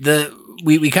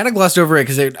 We kind of glossed over it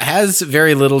because it has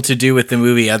very little to do with the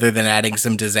movie other than adding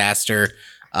some disaster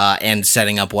and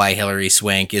setting up why Hilary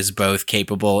Swank is both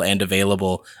capable and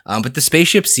available. But the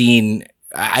spaceship scene,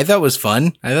 I thought was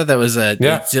fun. I thought that was a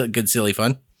good, silly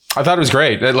fun. I thought it was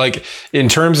great. Like in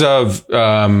terms of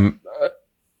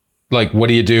like what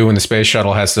do you do when the space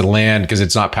shuttle has to land because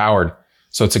it's not powered?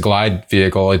 So it's a glide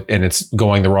vehicle and it's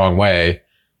going the wrong way.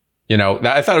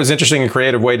 I thought it was an interesting and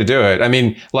creative way to do it. I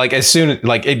mean, like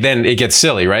then it gets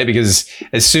silly, right? Because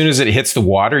as soon as it hits the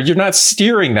water, you're not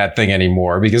steering that thing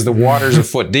anymore because the water's a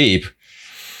foot deep.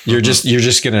 You're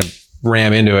just going to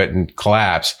ram into it and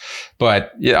collapse.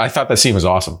 But I thought that scene was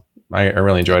awesome. I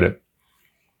really enjoyed it.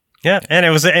 Yeah. And it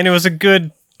was a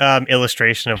good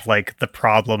illustration of like the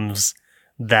problems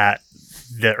that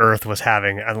the Earth was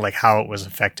having and like how it was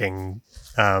affecting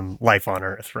life on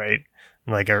Earth, right?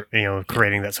 Like,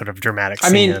 creating that sort of dramatic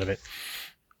scene out of it.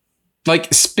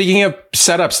 Like, speaking of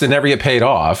setups that never get paid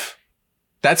off,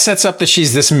 that sets up that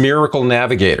she's this miracle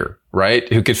navigator,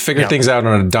 right? Who could figure things out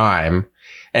on a dime,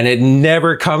 and it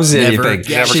never comes to anything.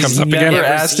 Never comes up again. Never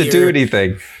asked to do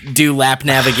anything. Do lap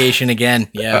navigation again.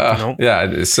 Yeah.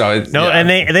 Yeah. So and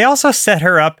they also set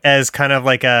her up as kind of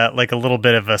like a little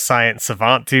bit of a science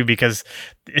savant too, because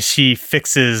she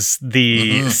fixes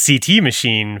the CT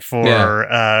machine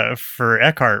for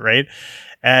Eckhart, right?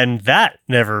 And that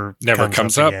never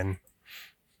comes up again.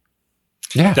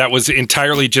 Yeah. That was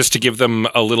entirely just to give them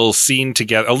a little scene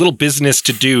together, a little business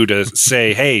to do to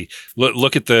say, hey,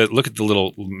 look at the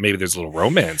little, maybe there's a little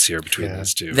romance here between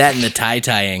those two. That and the tie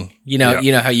tying. You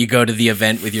know how you go to the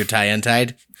event with your tie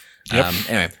untied? Yep.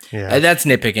 Anyway, Yeah. that's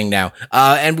nitpicking now.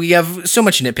 And we have so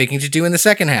much nitpicking to do in the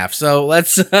second half. So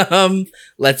let's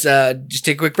just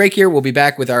take a quick break here. We'll be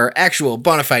back with our actual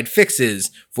bona fide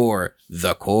fixes for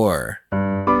The Core.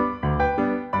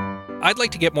 I'd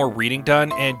like to get more reading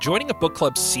done, and joining a book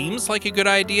club seems like a good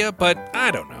idea, but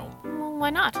I don't know. Well, why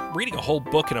not? Reading a whole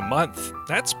book in a month,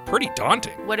 that's pretty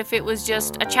daunting. What if it was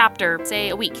just a chapter, say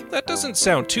a week? That doesn't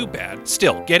sound too bad.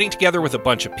 Still, getting together with a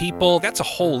bunch of people, that's a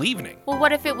whole evening. Well,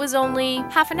 what if it was only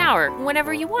half an hour,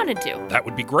 whenever you wanted to? That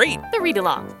would be great. The Read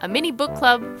Along, a mini book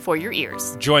club for your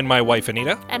ears. Join my wife,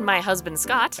 Anita, And my husband,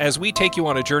 Scott. as we take you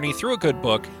on a journey through a good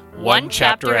book, One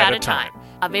chapter at a time.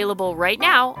 Available right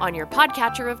now on your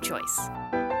podcatcher of choice.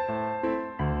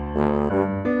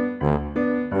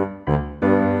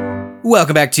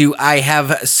 Welcome back to I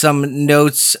Have Some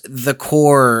Notes, The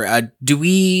Core. Do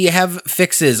we have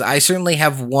fixes? I certainly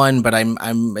have one, but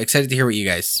I'm excited to hear what you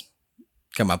guys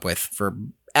come up with for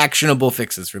actionable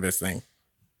fixes for this thing.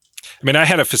 I mean, I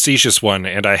had a facetious one,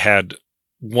 and I had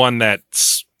one that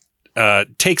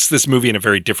takes this movie in a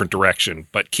very different direction,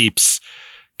 but keeps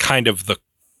kind of the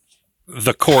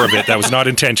core of it that was not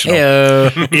intentional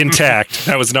intact.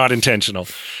 That was not intentional.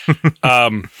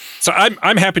 So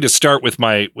I'm happy to start with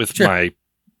my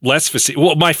less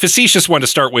facetious. My facetious one to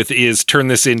start with is turn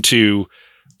this into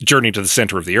Journey to the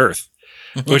Center of the Earth.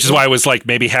 Which is why I was like,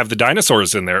 maybe have the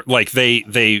dinosaurs in there. Like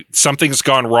something's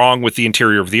gone wrong with the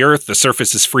interior of the Earth. The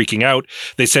surface is freaking out.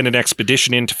 They send an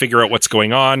expedition in to figure out what's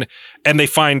going on, and they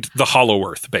find the Hollow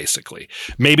Earth, basically.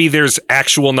 Maybe there's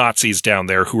actual Nazis down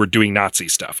there who are doing Nazi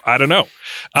stuff. I don't know.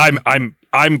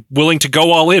 I'm willing to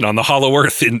go all in on the Hollow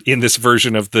Earth in this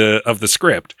version of the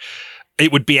script.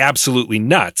 It would be absolutely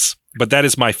nuts, but that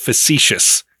is my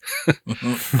facetious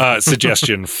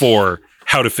suggestion for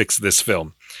how to fix this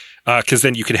film. Because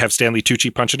then you could have Stanley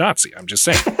Tucci punch a Nazi. I'm just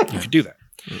saying, you could do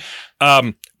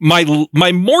that.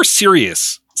 My more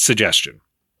serious suggestion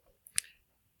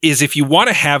is if you want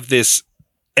to have this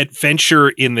adventure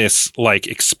in this like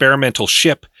experimental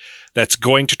ship that's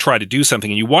going to try to do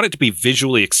something, and you want it to be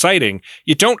visually exciting,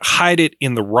 you don't hide it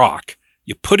in the rock.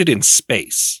 You put it in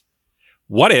space.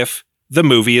 What if the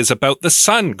movie is about the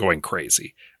sun going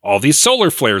crazy? All these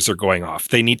solar flares are going off.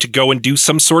 They need to go and do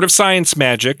some sort of science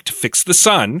magic to fix the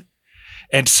sun.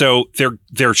 And so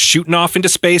they're shooting off into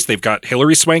space. They've got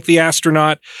Hilary Swank, the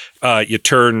astronaut. You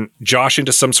turn Josh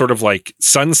into some sort of like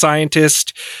sun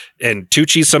scientist, and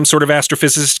Tucci's some sort of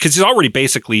astrophysicist, because he's already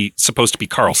basically supposed to be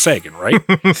Carl Sagan, right?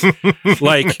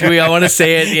 Like, do we all want to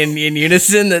say it in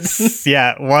unison? That's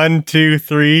Yeah, 1, 2,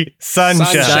 3,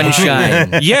 sunshine.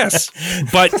 sunshine. yes,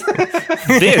 but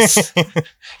this.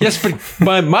 Yes,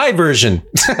 but my version.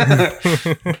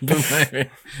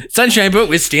 Sunshine, but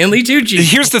with Stanley Tucci.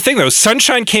 Here's the thing, though.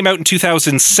 Sunshine came out in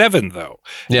 2007, though.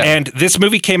 Yeah. And this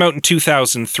movie came out in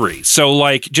 2003. So,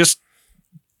 like, just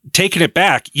taking it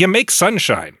back, you make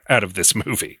Sunshine out of this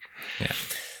movie. Yeah.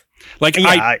 Like,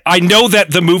 Yeah, I know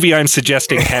that the movie I'm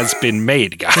suggesting has been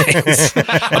made, guys.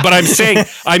 But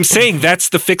I'm saying that's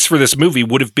the fix for this movie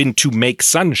would have been to make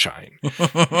Sunshine.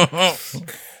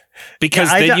 Because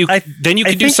then you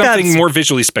could do something more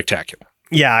visually spectacular.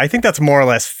 Yeah, I think that's more or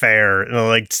less fair.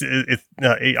 Like,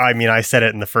 I mean, I said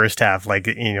it in the first half. Like,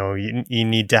 you know, you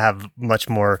need to have much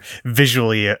more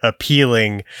visually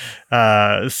appealing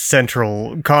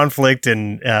central conflict,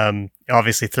 and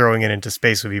obviously throwing it into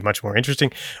space would be much more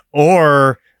interesting.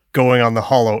 Or going on the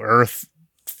Hollow Earth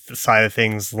side of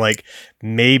things, like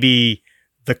maybe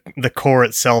the core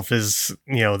itself is,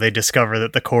 you know, they discover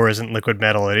that the core isn't liquid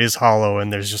metal, it is hollow,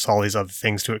 and there's just all these other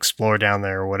things to explore down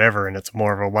there or whatever, and it's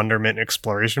more of a wonderment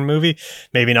exploration movie.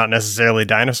 Maybe not necessarily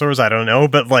dinosaurs, I don't know,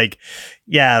 but like,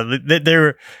 yeah,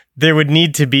 there would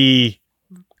need to be.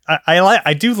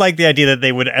 I do like the idea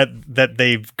that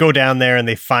they go down there and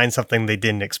they find something they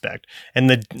didn't expect. And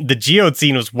the geode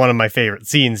scene was one of my favorite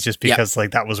scenes, just because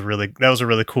like that was a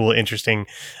really cool, interesting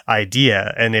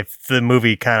idea. And if the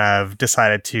movie kind of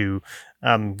decided to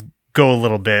go a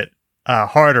little bit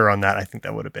harder on that, I think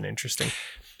that would have been interesting.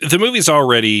 The movie's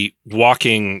already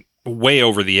walking way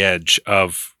over the edge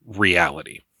of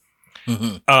reality.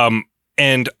 Mm-hmm.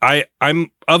 And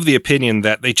I'm of the opinion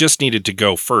that they just needed to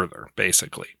go further,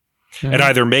 basically. Mm-hmm. And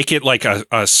either make it like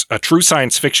a true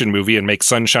science fiction movie and make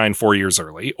Sunshine 4 years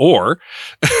early, or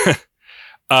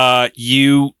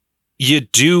you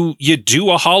do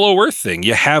a Hollow Earth thing.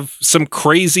 You have some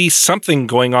crazy something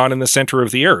going on in the center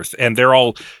of the Earth, and they're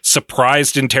all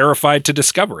surprised and terrified to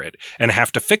discover it and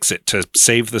have to fix it to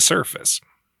save the surface.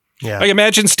 Yeah. Like,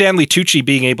 imagine Stanley Tucci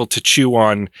being able to chew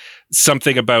on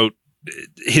something about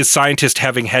his scientist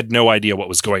having had no idea what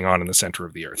was going on in the center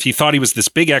of the Earth. He thought he was this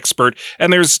big expert,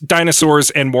 and there's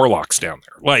dinosaurs and Morlocks down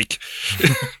there. Like,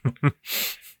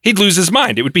 he'd lose his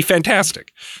mind. It would be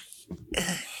fantastic.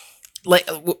 Like,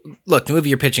 look, the movie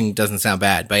you're pitching doesn't sound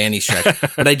bad by any stretch,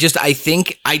 but I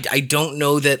don't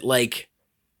know that, like,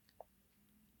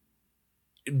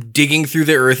 digging through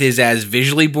the Earth is as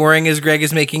visually boring as Greg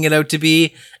is making it out to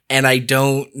be, and I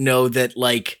don't know that,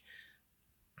 like,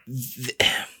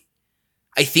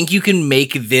 I think you can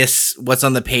make this what's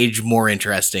on the page more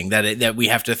interesting. That we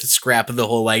have to scrap the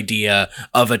whole idea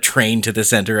of a train to the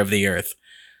center of the Earth.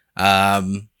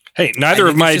 Hey, neither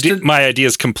of my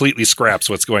ideas completely scraps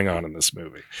what's going on in this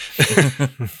movie.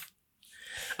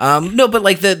 No, but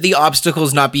like the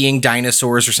obstacles not being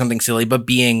dinosaurs or something silly, but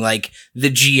being like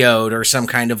the geode or some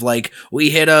kind of like,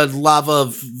 we hit a lava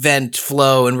vent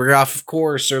flow and we're off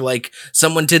course, or like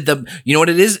someone did you know what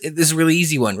it is? This is a really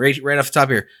easy one, right off the top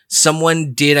here.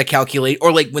 Someone did a calculate,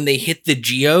 or like when they hit the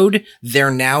geode, they're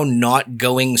now not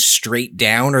going straight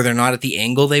down, or they're not at the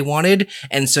angle they wanted.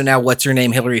 And so now what's her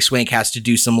name? Hilary Swank has to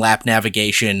do some lap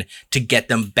navigation to get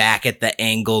them back at the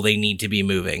angle they need to be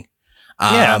moving.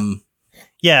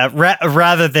 Yeah,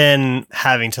 rather than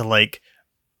having to like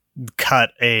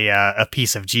cut a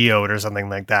piece of geode or something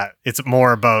like that, it's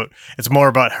more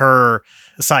about her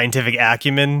scientific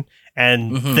acumen,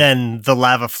 and then the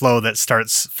lava flow that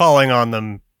starts falling on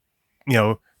them, you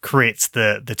know, creates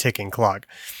the ticking clock.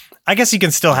 I guess you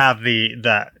can still have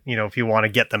that, you know, if you want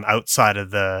to get them outside of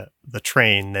the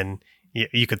train, then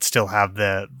you could still have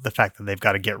the fact that they've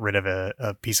got to get rid of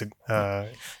a piece of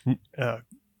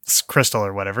crystal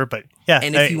or whatever. But yeah,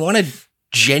 and if you want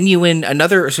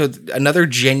another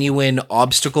genuine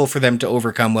obstacle for them to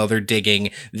overcome while they're digging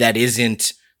that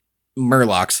isn't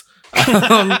Murlocs,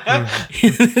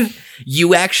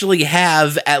 you actually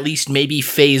have at least maybe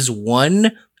phase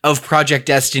 1 of Project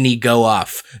Destiny go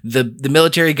off. The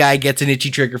military guy gets an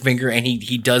itchy trigger finger and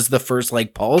he does the first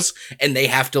like pulse, and they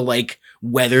have to like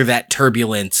weather that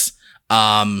turbulence.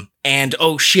 And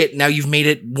oh shit, now you've made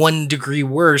it 1 degree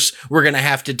worse. We're going to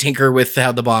have to tinker with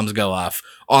how the bombs go off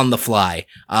on the fly.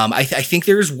 I think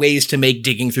there's ways to make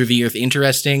digging through the Earth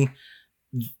interesting.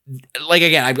 Like,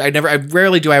 again, I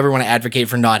rarely do I ever want to advocate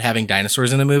for not having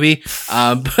dinosaurs in a movie.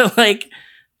 But like,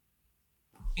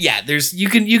 yeah, you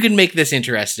can make this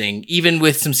interesting, even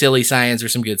with some silly science or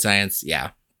some good science. Yeah.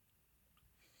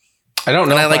 I don't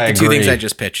know. And I like the agree. 2 things I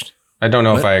just pitched. I don't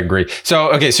know if I agree.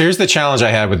 So here's the challenge I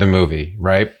had with the movie,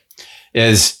 right?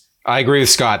 Is I agree with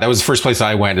Scott. That was the first place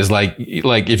I went, is like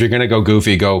if you're going to go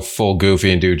goofy, go full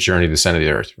goofy and do Journey to the Center of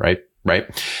the Earth, right? Right.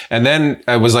 And then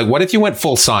I was like, what if you went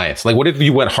full science? Like, what if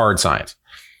you went hard science?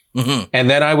 Mm-hmm. And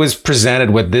then I was presented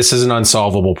with, this is an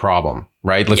unsolvable problem,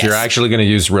 right? Like, you're actually going to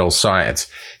use real science.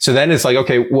 So then it's like,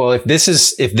 okay, well, if this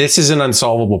is an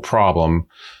unsolvable problem,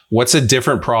 what's a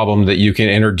different problem that you can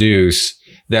introduce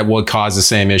that would cause the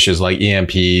same issues, like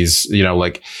EMPs, you know,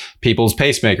 like people's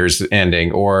pacemakers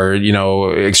ending, or, you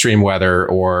know, extreme weather,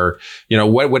 or, you know,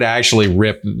 what would actually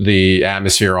rip the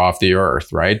atmosphere off the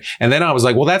Earth, right? And then I was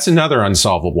like, well, that's another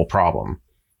unsolvable problem,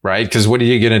 right? Because what are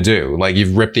you going to do? Like,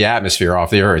 you've ripped the atmosphere off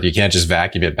the Earth. You can't just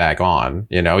vacuum it back on.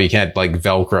 You know, you can't like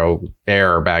Velcro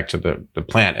air back to the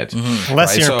planet. Mm-hmm.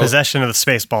 Unless you're in possession of the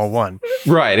Spaceball 1.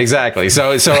 Right, exactly. So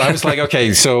I was like,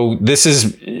 okay, so this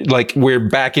is like, we're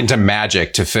back into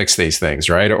magic to fix these things,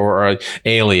 right? Or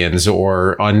aliens,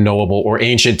 or unknowable, or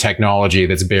ancient technology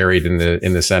that's buried in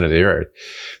the center of the Earth.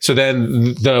 So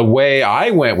then the way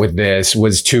I went with this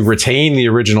was to retain the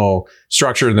original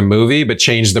structure of the movie, but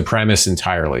change the premise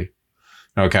entirely.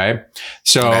 Okay.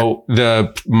 So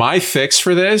my fix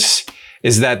for this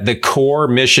is that the core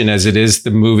mission, as it is the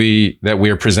movie that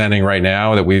we are presenting right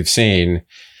now, that we've seen,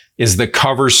 is the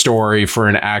cover story for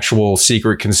an actual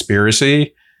secret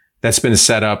conspiracy that's been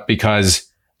set up because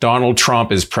Donald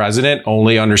Trump, as president,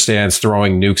 only understands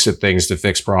throwing nukes at things to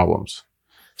fix problems.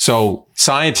 So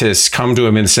scientists come to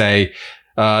him and say,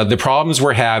 the problems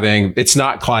we're having, it's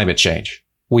not climate change.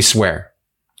 We swear.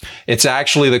 It's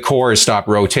actually the core has stopped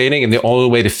rotating, and the only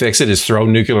way to fix it is throw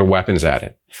nuclear weapons at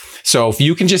it. So if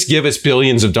you can just give us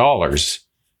billions of dollars,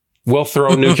 we'll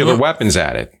throw nuclear weapons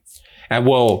at it, and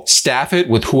we'll staff it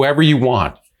with whoever you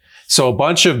want. So a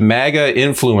bunch of MAGA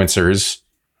influencers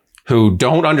who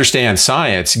don't understand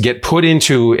science get put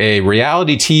into a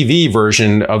reality TV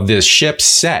version of this ship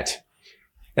set.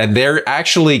 And they're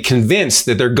actually convinced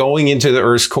that they're going into the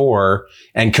Earth's core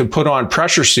and could put on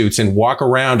pressure suits and walk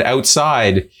around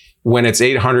outside when it's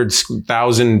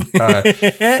 800,000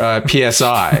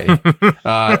 PSI,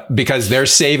 because they're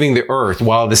saving the Earth.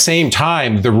 While at the same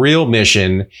time, the real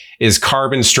mission is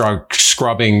carbon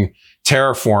scrubbing,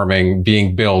 terraforming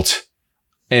being built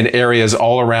in areas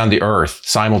all around the Earth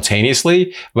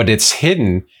simultaneously, but it's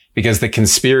hidden because the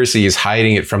conspiracy is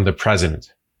hiding it from the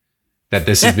president that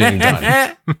this is being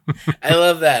done. I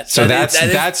love that. So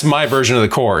that's my version of the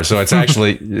core. So it's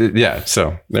actually, yeah.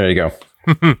 So there you go.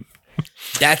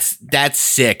 That's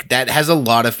sick. That has a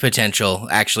lot of potential.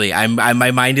 Actually,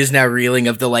 my mind is now reeling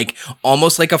of the like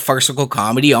almost like a farcical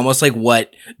comedy, almost like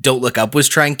what Don't Look Up was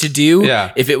trying to do.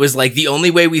 Yeah. If it was like the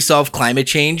only way we solve climate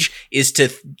change is to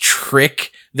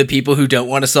trick the people who don't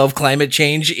want to solve climate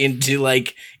change into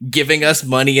like giving us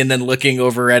money and then looking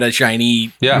over at a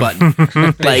shiny button.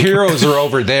 The heroes are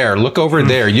over there. Look over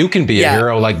there. You can be a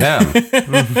hero like them.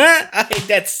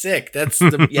 That's sick. That's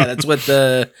what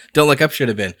the Don't Look Up should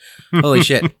have been. Holy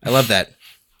shit. I love that.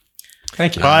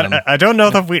 Thank you. But I don't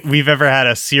know if we've ever had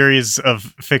a series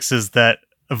of fixes that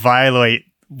violate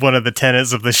one of the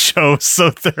tenets of the show so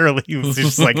thoroughly. It's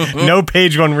just like no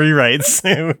page one rewrites.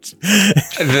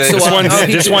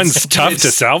 This one's tough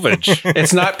to salvage.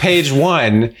 It's not page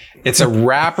one. It's a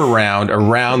wraparound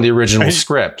around the original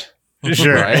script.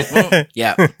 Sure. Right?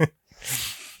 Yeah.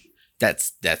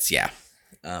 That's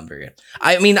very good.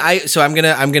 I mean,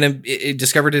 I'm gonna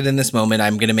discovered it in this moment.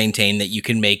 I'm gonna maintain that you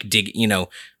can make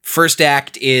first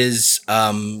act is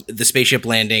the spaceship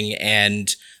landing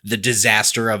and the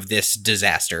disaster of this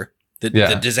disaster,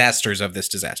 the disasters of this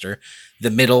disaster.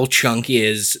 The middle chunk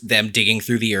is them digging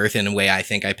through the earth in a way I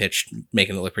think I pitched,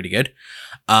 making it look pretty good.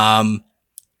 And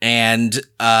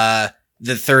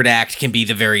the third act can be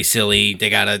the very silly.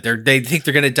 They think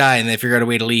they're gonna die and they figure out a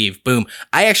way to leave. Boom.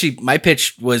 My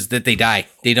pitch was that they die.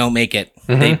 They don't make it.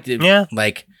 Mm-hmm.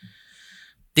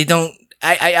 They don't.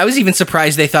 I was even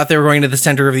surprised they thought they were going to the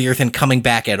center of the earth and coming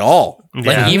back at all.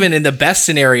 Like even in the best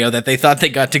scenario that they thought they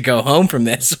got to go home from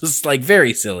this was like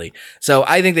very silly. So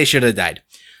I think they should have died.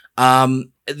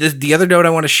 The other note I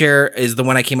want to share is the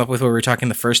one I came up with where we were talking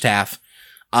the first half.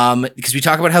 Because we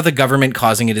talk about how the government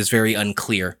causing it is very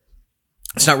unclear.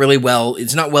 It's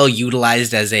not well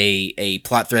utilized as a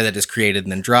plot thread that is created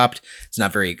and then dropped. It's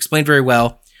not very explained very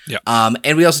well. Yeah.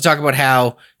 And we also talk about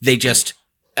how they just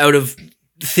out of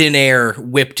thin air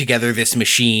whip together this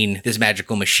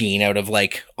magical machine out of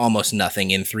like almost nothing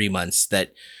in 3 months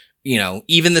that,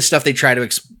 even the stuff they try to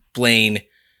explain,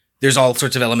 there's all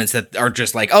sorts of elements that are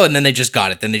just like, oh, and then they just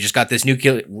got it. Then they just got this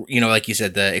nuclear, like you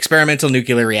said, the experimental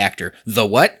nuclear reactor. The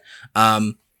what? So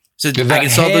I can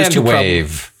solve those two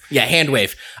problems. Yeah, hand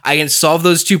wave. I can solve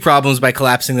those two problems by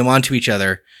collapsing them onto each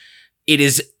other. It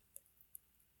is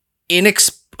and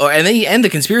the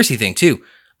conspiracy thing too.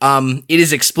 It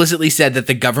is explicitly said that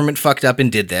the government fucked up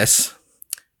and did this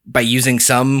by using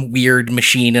some weird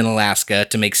machine in Alaska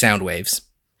to make sound waves.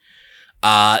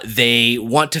 They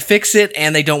want to fix it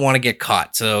and they don't want to get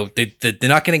caught. So the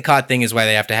not getting caught thing is why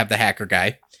they have to have the hacker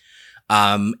guy.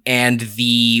 And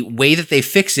the way that they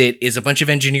fix it is a bunch of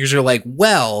engineers are like,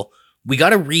 well, we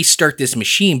got to restart this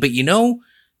machine, but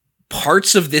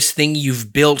parts of this thing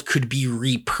you've built could be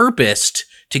repurposed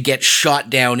to get shot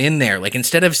down in there. Like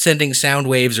instead of sending sound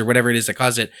waves or whatever it is that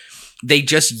caused it, they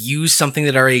just use something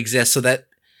that already exists so that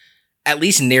at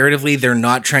least narratively, they're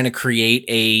not trying to create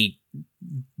a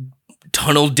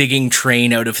tunnel digging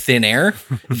train out of thin air.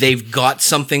 They've got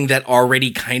something that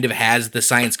already kind of has the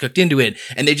science cooked into it,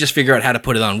 and they just figure out how to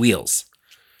put it on wheels.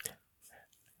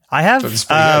 I have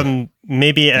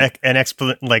maybe an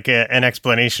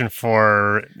explanation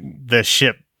for the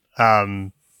ship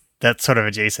that's sort of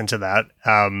adjacent to that.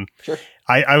 Sure.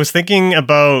 I was thinking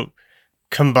about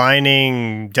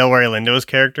combining Delroy Lindo's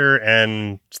character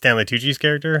and Stanley Tucci's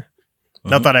character.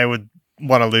 Not that I would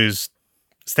want to lose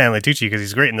Stanley Tucci because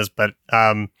he's great in this, but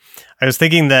I was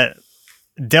thinking that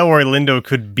Delroy Lindo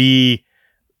could be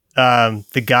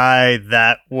the guy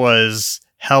that was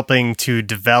helping to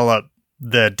develop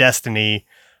the Destiny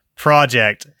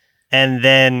project, and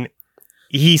then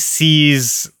he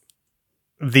sees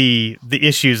the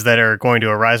issues that are going to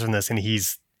arise from this, and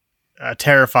he's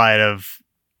terrified of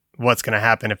what's going to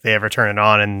happen if they ever turn it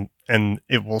on, and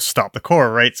it will stop the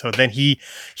core, right? So then he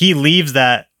leaves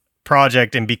that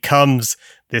project and becomes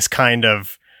this kind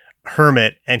of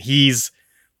hermit, and he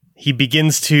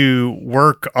begins to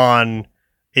work on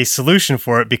a solution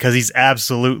for it because he's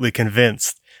absolutely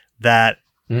convinced that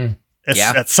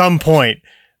at some point,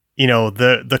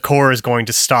 the core is going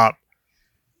to stop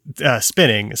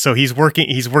spinning. So he's working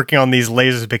on these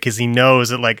lasers because he knows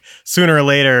that like sooner or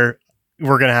later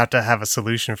we're going to have a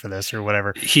solution for this or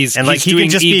whatever. He's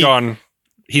doing Egon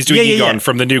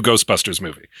from the new Ghostbusters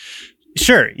movie.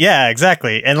 Sure. Yeah,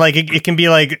 exactly. And like, it can be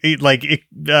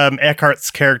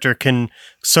Eckhart's character can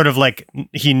sort of like,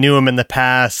 he knew him in the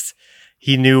past.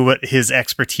 He knew what his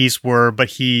expertise were, but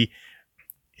to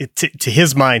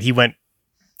his mind, he went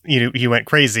he went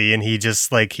crazy and he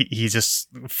just like he just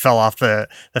fell off the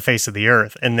face of the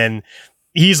earth, and then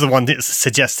he's the one that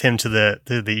suggests him to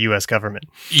the U.S. government.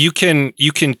 You can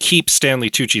keep Stanley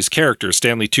Tucci's character.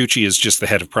 Stanley Tucci is just the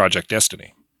head of Project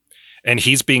Destiny. And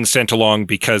he's being sent along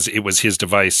because it was his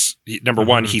device. Number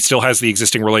one, he still has the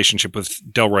existing relationship with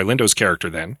Delroy Lindo's character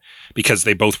then, because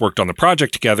they both worked on the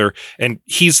project together. And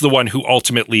he's the one who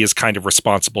ultimately is kind of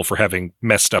responsible for having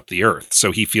messed up the Earth.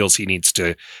 So he feels he needs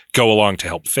to go along to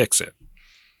help fix it.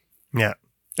 Yeah.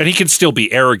 And he can still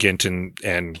be arrogant and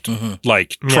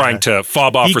like trying to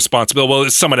fob off responsibility. Well,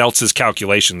 it's someone else's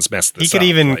calculations messed this up.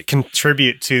 He could even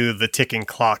contribute to the ticking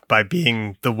clock by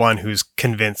being the one who's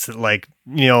convinced that, like,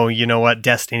 you know what,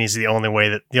 destiny is the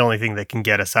only thing that can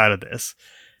get us out of this.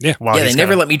 Yeah. They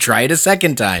never let me try it a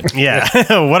second time. Yeah.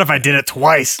 What if I did it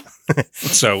twice?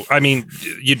 So, I mean,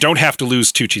 you don't have to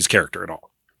lose Tucci's character at all.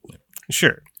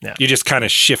 Sure. Yeah. You just kind of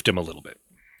shift him a little bit.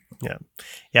 Yeah.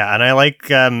 Yeah, and I like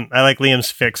Liam's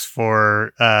fix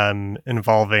for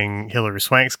involving Hilary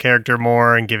Swank's character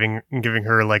more and giving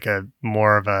her like a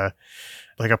more of a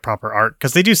proper arc,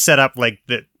 because they do set up like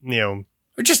that,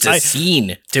 or just a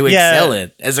scene to excel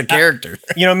in as a character.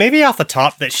 Maybe off the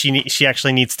top that she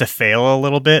actually needs to fail a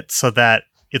little bit so that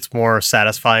it's more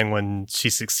satisfying when she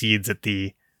succeeds at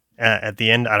the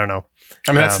end. I don't know.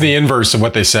 I mean, that's the inverse of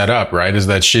what they set up, right? Is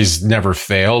that she's never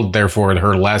failed. Therefore,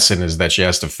 her lesson is that she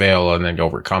has to fail and then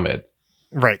overcome it.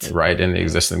 Right. Right. In the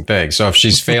existing thing. So if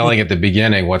she's failing at the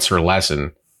beginning, what's her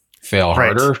lesson? Fail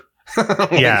harder?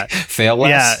 Yeah. Fail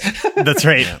less? Yeah, that's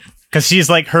right. Because she's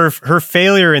like, her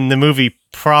failure in the movie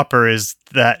proper is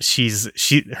that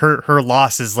her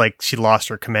loss is like she lost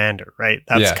her commander, right?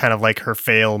 That's kind of like her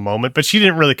fail moment, but she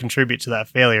didn't really contribute to that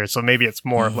failure. So maybe it's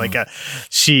more of like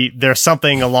there's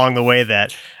something along the way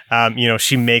that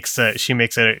she makes a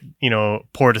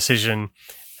poor decision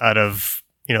out of,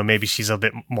 maybe she's a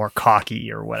bit more cocky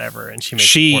or whatever, and she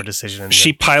makes a poor decision.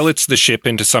 She pilots the ship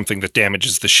into something that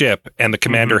damages the ship, and the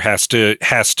commander has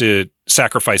to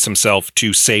sacrifice himself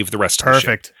to save the rest of the ship.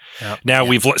 Perfect. Yep. Now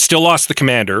we've still lost the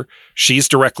commander. She's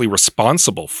directly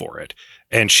responsible for it,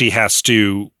 and she has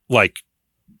to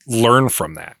learn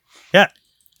from that. Yeah,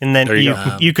 and then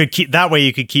you could keep that way.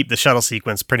 You could keep the shuttle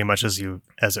sequence pretty much as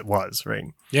it was, right?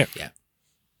 Yeah.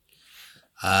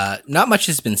 Not much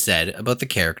has been said about the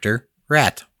character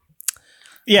Rat.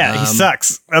 Yeah, he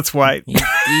sucks. That's why he's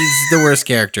the worst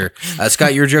character.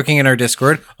 Scott, you were joking in our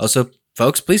Discord. Also,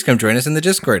 folks, please come join us in the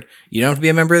Discord. You don't have to be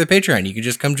a member of the Patreon. You can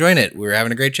just come join it. We're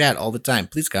having a great chat all the time.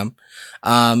 Please come.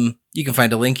 You can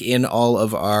find a link in all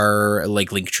of our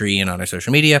link tree and on our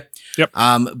social media. Yep.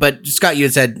 But Scott, you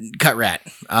had said cut Rat.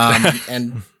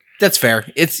 And that's fair.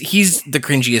 He's the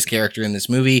cringiest character in this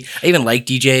movie. I even like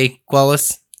DJ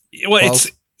Qualls. Well,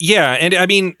 and I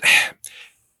mean,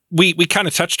 we kind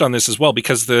of touched on this as well,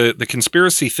 because the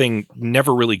conspiracy thing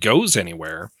never really goes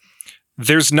anywhere.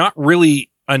 There's not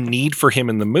really a need for him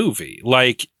in the movie.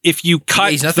 Like, if you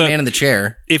cut he's not the man in the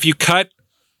chair. If you cut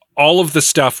all of the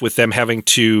stuff with them having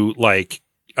to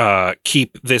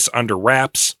keep this under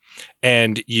wraps,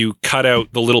 and you cut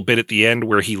out the little bit at the end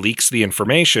where he leaks the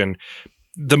information,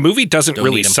 the movie doesn't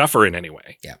really suffer in any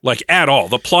way. Yeah. At all.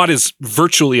 The plot is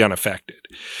virtually unaffected.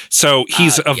 So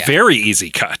he's a very easy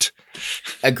cut.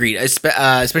 Agreed.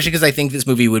 Especially because I think this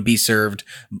movie would be served.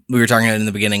 We were talking in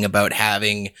the beginning about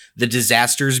having the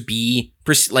disasters be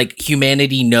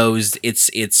humanity knows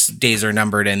its days are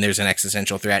numbered and there's an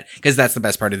existential threat, because that's the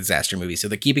best part of the disaster movie. So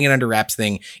the keeping it under wraps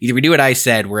thing, either we do what I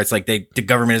said, where it's like the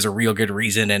government is a real good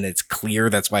reason and it's clear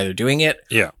that's why they're doing it.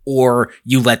 Yeah. Or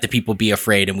you let the people be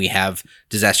afraid and we have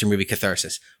disaster movie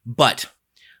catharsis. But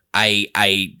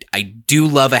I do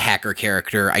love a hacker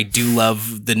character. I do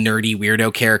love the nerdy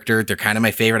weirdo character. They're kind of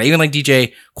my favorite. I even like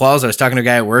DJ Qualls. I was talking to a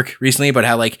guy at work recently about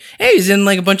how hey, he's in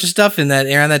a bunch of stuff in that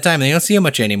around that time and you don't see him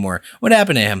much anymore. What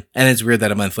happened to him? And it's weird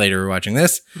that a month later we're watching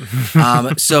this.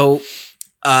 So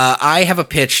I have a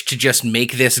pitch to just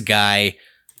make this guy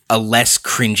a less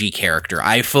cringy character.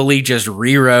 I fully just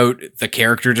rewrote the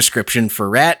character description for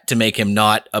Rat to make him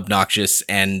not obnoxious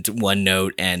and one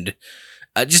note and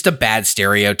just a bad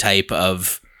stereotype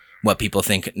of what people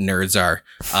think nerds are.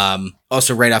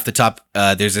 Also, right off the top,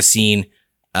 there's a scene,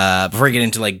 before I get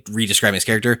into re-describing his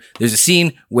character, there's a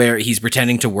scene where he's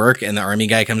pretending to work and the army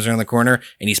guy comes around the corner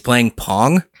and he's playing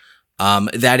Pong.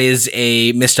 That is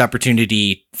a missed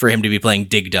opportunity for him to be playing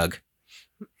Dig Dug.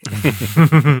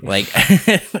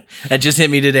 That just hit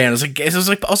me today. And I was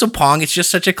like, also Pong, it's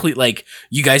just such a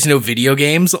you guys know video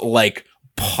games,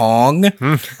 Pong.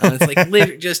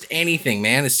 It's just anything,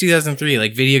 man. It's 2003.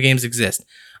 Video games exist.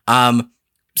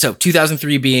 So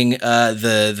 2003 being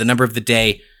the number of the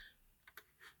day.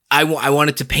 I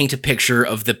wanted to paint a picture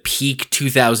of the peak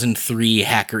 2003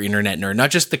 hacker internet nerd, not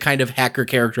just the kind of hacker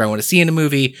character I want to see in a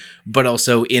movie, but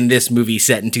also in this movie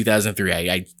set in 2003.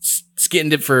 I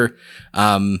skinned it for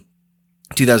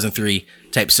 2003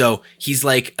 type. So he's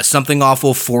like a something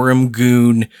awful forum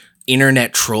goon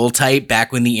internet troll type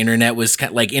back when the internet was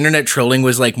like internet trolling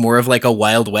was like more of like a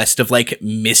Wild West of like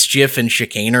mischief and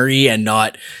chicanery and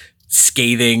not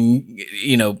scathing,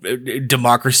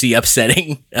 democracy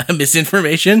upsetting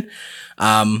misinformation.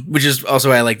 Which is also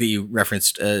why I like that you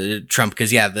referenced Trump, because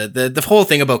the whole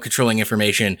thing about controlling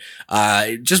information,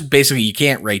 just basically you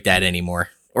can't write that anymore.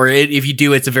 Or if you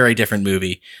do, it's a very different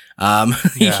movie.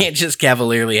 You can't just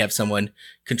cavalierly have someone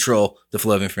control the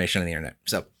flow of information on the internet.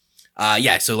 So,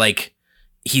 so like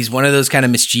he's one of those kind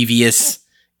of mischievous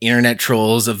internet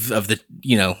trolls of the,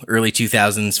 early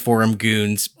 2000s forum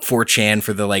goons, 4chan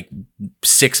for the like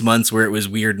 6 months where it was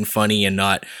weird and funny and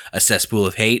not a cesspool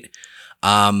of hate.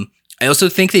 I also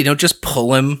think they don't just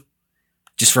pull him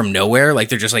just from nowhere. Like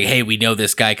they're just like, hey, we know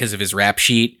this guy because of his rap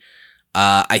sheet.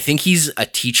 I think he's a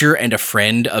teacher and a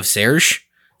friend of Serge.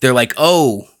 They're like,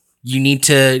 oh, you need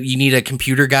a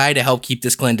computer guy to help keep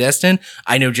this clandestine.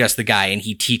 I know just the guy, and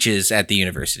he teaches at the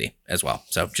university as well.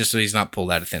 So just so he's not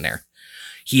pulled out of thin air.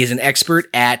 He is an expert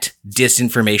at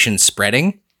disinformation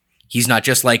spreading. He's not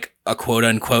just like a quote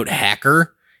unquote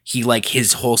hacker. He like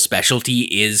his whole specialty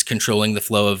is controlling the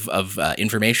flow of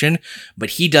information,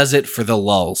 but he does it for the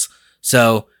lulz.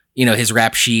 So, his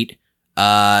rap sheet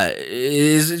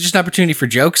is just an opportunity for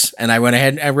jokes. And I went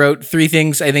ahead and I wrote 3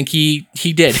 things I think he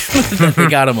did that they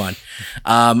got him on.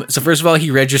 So first of all, he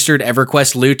registered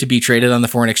EverQuest loot to be traded on the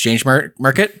foreign exchange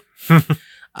market.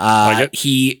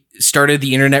 He started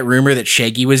the internet rumor that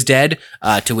Shaggy was dead,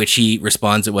 to which he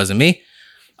responds, it wasn't me.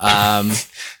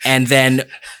 And then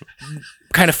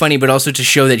kind of funny, but also to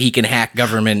show that he can hack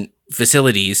government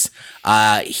facilities,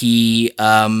 he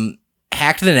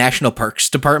hacked the National Parks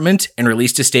Department and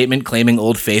released a statement claiming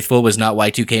Old Faithful was not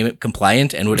Y2K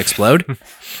compliant and would explode.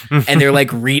 And they're like,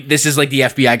 this is like the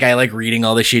FBI guy, like reading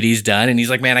all the shit he's done. And he's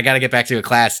like, man, I got to get back to a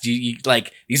class. You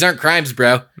like, these aren't crimes,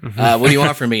 bro. What do you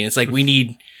want from me? And it's like, we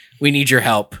need your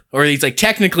help. Or he's like,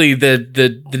 technically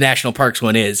the national parks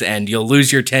one is, and you'll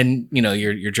lose your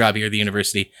your job here at the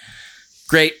university.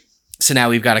 Great. So now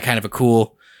we've got a kind of a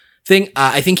cool thing.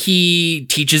 I think he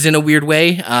teaches in a weird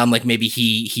way. Like maybe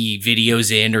he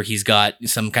videos in, or he's got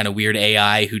some kind of weird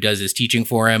AI who does his teaching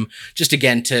for him. Just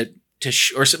again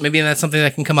or maybe that's something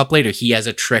that can come up later. He has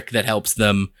a trick that helps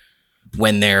them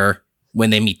when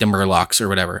they meet the Murlocs or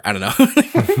whatever. I don't know.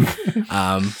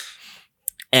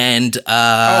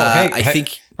 I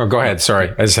think. Oh, go ahead. Sorry,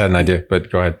 I just had an idea,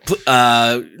 but go ahead.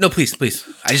 No, please.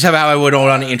 I just have how I would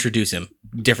want to introduce him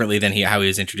differently than how he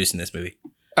was introduced in this movie.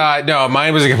 No,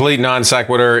 mine was a complete non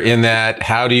sequitur in that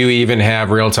how do you even have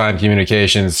real-time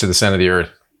communications to the center of the earth?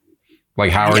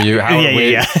 Like how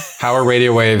are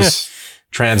radio waves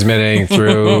transmitting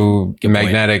through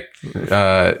magnetic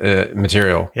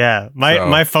material? Yeah.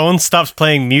 My phone stops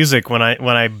playing music when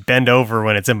I bend over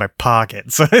when it's in my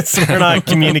pocket. So we're not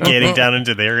communicating down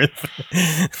into the earth.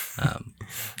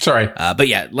 Sorry. But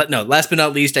yeah, last but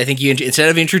not least, I think instead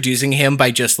of introducing him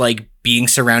by just like being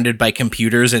surrounded by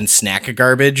computers and snack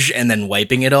garbage and then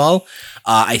wiping it all,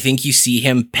 I think you see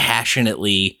him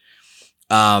passionately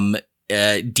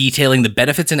detailing the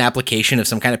benefits and application of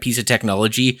some kind of piece of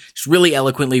technology, just really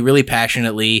eloquently, really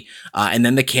passionately. And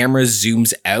then the camera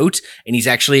zooms out and he's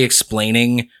actually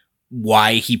explaining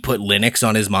why he put Linux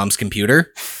on his mom's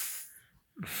computer.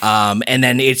 And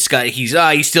then he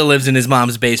still lives in his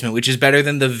mom's basement, which is better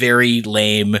than the very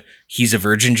lame he's a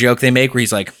virgin joke they make where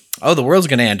he's like, oh, the world's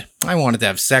gonna end. I wanted to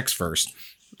have sex first.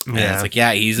 And it's like,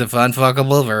 yeah, he's a fun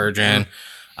fuckable virgin.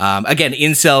 Again,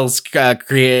 incels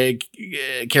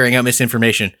carrying out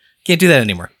misinformation. Can't do that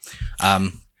anymore. I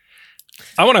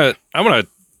want to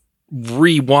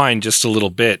rewind just a little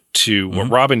bit to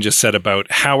what Robin just said about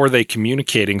how are they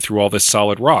communicating through all this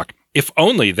solid rock. If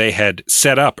only they had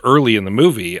set up early in the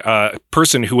movie a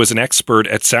person who was an expert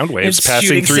at sound waves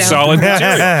passing through solid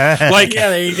material. Like,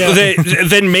 there you go.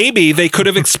 Then maybe they could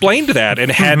have explained that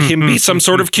and had him be some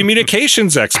sort of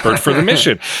communications expert for the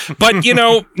mission. But,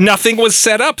 nothing was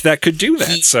set up that could do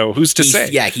that. So who's to say?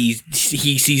 Yeah, he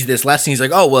sees this lesson. He's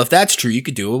like, oh, well, if that's true, you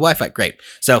could do a Wi-Fi. Great.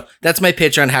 So that's my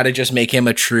pitch on how to just make him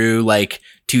a true,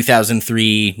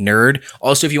 2003 nerd.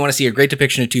 Also, if you want to see a great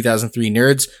depiction of 2003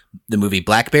 nerds, the movie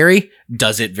Blackberry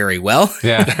does it very well.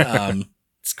 Yeah.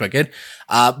 It's quite good.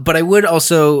 But I would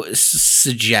also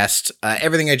suggest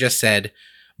everything I just said,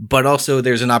 but also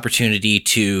there's an opportunity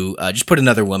to just put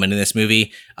another woman in this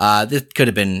movie. This could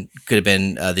have been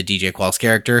the DJ Qualls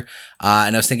character.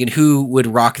 And I was thinking, who would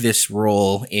rock this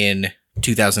role in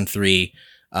 2003?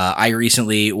 I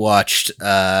recently watched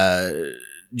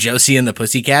Josie and the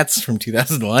Pussycats from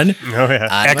 2001. Oh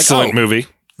yeah, excellent movie.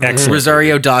 Excellent.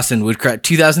 Rosario Dawson would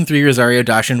 2003. Rosario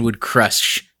Dawson would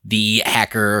crush the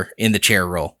hacker in the chair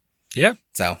role. Yeah.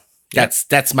 So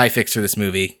that's my fix for this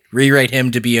movie. Rewrite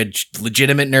him to be a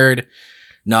legitimate nerd,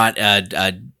 not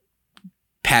a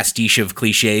pastiche of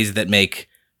cliches that make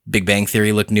Big Bang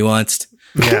Theory look nuanced.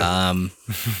 Yeah.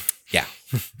 Yeah.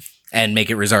 And make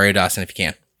it Rosario Dawson if you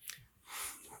can.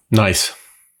 Nice.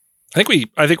 I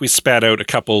think we spat out a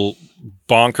couple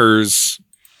bonkers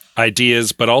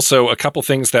ideas, but also a couple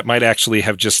things that might actually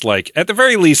have just like, at the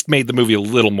very least, made the movie a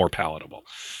little more palatable.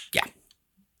 Yeah.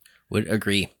 Would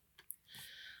agree.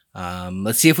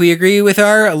 Let's see if we agree with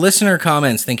our listener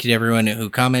comments. Thank you to everyone who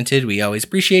commented. We always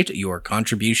appreciate your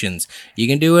contributions. You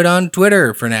can do it on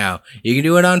Twitter for now. You can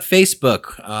do it on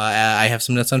Facebook. I have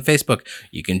some notes on Facebook.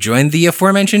 You can join the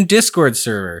aforementioned Discord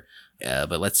server.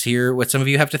 But let's hear what some of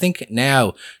you have to think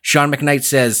now. Sean McKnight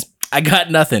says, I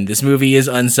got nothing. This movie is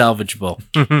unsalvageable.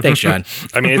 Thanks, Sean.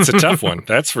 I mean, it's a tough one.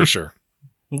 That's for sure.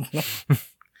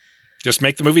 Just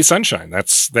make the movie Sunshine.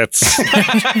 That's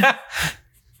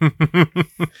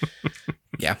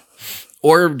yeah.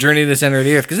 Or Journey to the Center of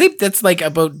the Earth. Because that's like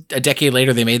about a decade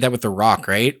later, they made that with The Rock,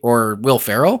 right? Or Will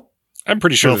Ferrell? I'm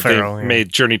pretty sure Will Ferrell, they yeah. made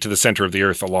Journey to the Center of the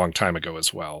Earth a long time ago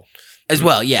as well. As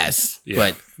well, yes.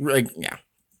 Yeah. But, yeah.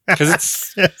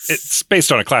 Because it's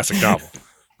based on a classic novel.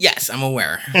 Yes, I'm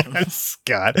aware.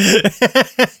 Scott.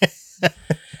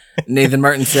 Nathan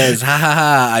Martin says, ha ha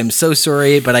ha, I'm so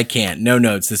sorry, but I can't. No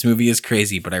notes. This movie is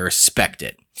crazy, but I respect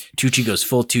it. Tucci goes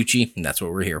full Tucci, and that's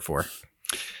what we're here for.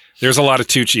 There's a lot of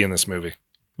Tucci in this movie.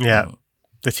 Yeah.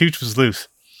 The tooch was loose.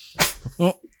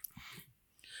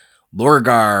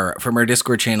 Lorgar from our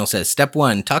Discord channel says, Step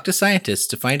 1, talk to scientists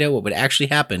to find out what would actually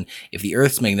happen if the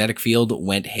Earth's magnetic field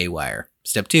went haywire.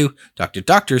 Step 2, talk to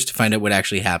doctors to find out what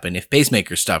actually happened if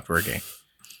pacemakers stopped working.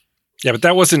 Yeah, but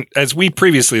that wasn't, as we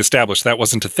previously established, that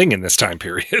wasn't a thing in this time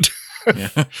period.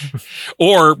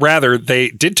 Or rather, they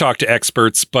did talk to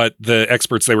experts, but the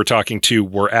experts they were talking to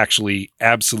were actually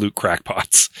absolute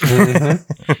crackpots.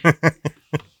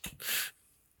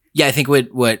 Yeah, I think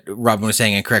what Robin was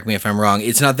saying, and correct me if I'm wrong,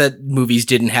 it's not that movies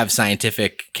didn't have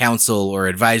scientific counsel or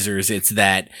advisors, it's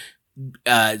that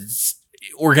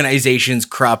organizations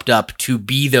cropped up to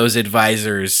be those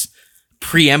advisors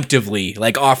preemptively,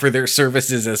 like offer their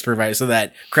services as providers so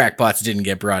that crackpots didn't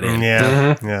get brought in.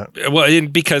 Yeah. Yeah. Well,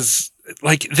 because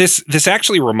like this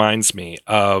actually reminds me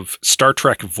of Star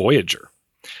Trek Voyager,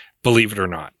 believe it or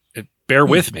not. Bear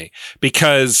with me,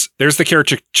 because there's the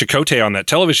character Chakotay on that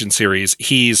television series.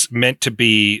 He's meant to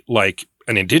be like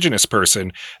an indigenous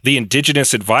person. The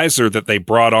indigenous advisor that they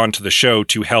brought onto the show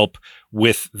to help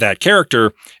with that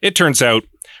character, it turns out,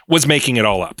 was making it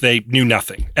all up. They knew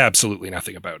nothing, absolutely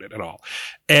nothing about it at all.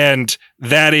 And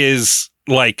that is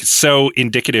like so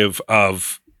indicative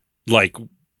of like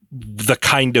the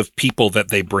kind of people that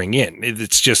they bring in.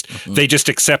 It's just, they just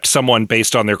accept someone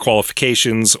based on their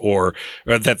qualifications or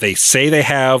that they say they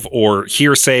have, or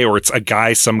hearsay, or it's a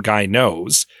guy some guy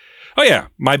knows. Oh yeah,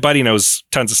 my buddy knows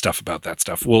tons of stuff about that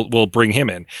stuff. We'll bring him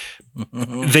in.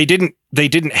 They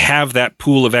didn't have that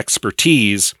pool of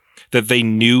expertise that they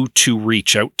knew to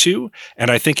reach out to.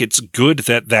 And I think it's good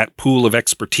that that pool of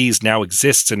expertise now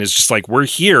exists and is just like, we're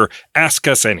here, ask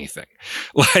us anything.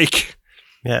 Like,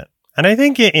 yeah. And I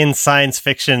think in science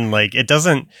fiction, like it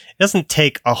doesn't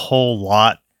take a whole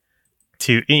lot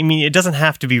to, I mean, it doesn't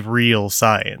have to be real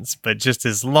science, but just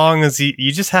as long as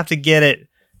you just have to get it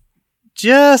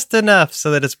just enough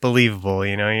so that it's believable,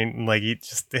 you know, you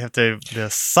just have to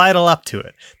sidle up to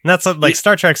it. And that's what, like,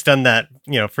 Star Trek's done that,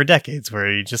 you know, for decades, where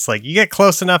you just like, you get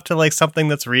close enough to like something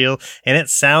that's real and it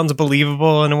sounds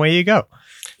believable and away you go.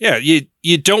 Yeah.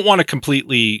 You don't want to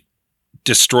completely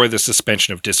destroy the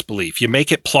suspension of disbelief. You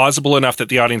make it plausible enough that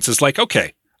the audience is like,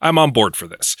 okay, I'm on board for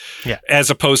this. Yeah. As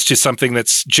opposed to something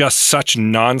that's just such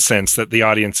nonsense that the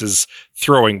audience is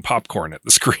throwing popcorn at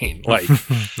the screen. Like,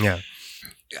 yeah.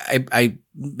 I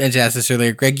meant to ask this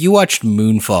earlier. Greg, you watched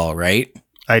Moonfall, right?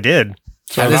 I did.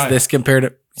 How does this compare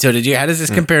to how does this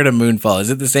compare to Moonfall?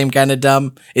 Is it the same kind of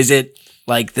dumb? Is it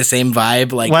like the same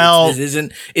vibe? Like, well, this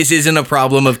isn't a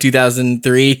problem of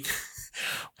 2003.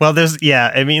 Well,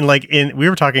 I mean, like we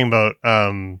were talking about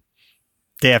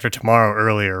Day After Tomorrow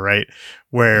earlier, right?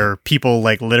 Where people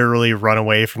like literally run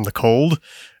away from the cold,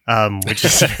 which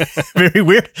is very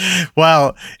weird.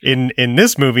 Well, in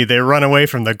this movie, they run away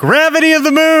from the gravity of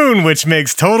the moon, which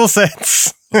makes total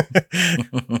sense.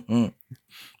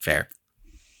 Fair.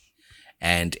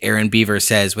 And Aaron Beaver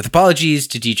says, with apologies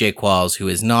to DJ Qualls, who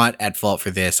is not at fault for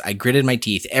this, I gritted my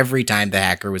teeth every time the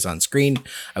hacker was on screen.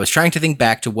 I was trying to think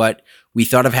back to what we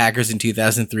thought of hackers in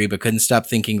 2003, but couldn't stop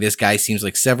thinking this guy seems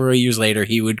like several years later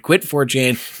he would quit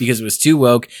 4chan because it was too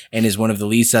woke and is one of the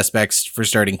lead suspects for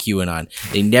starting QAnon.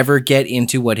 They never get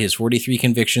into what his 43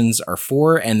 convictions are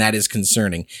for, and that is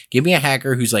concerning. Give me a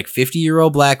hacker who's like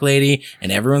 50-year-old black lady, and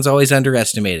everyone's always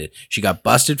underestimated. She got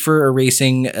busted for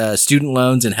erasing student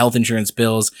loans and health insurance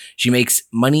bills. She makes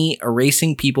money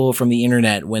erasing people from the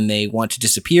internet when they want to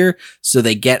disappear, so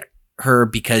they get her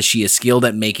because she is skilled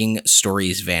at making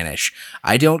stories vanish.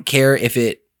 I don't care if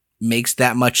it makes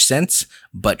that much sense,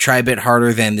 but try a bit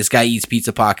harder than this guy eats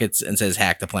pizza pockets and says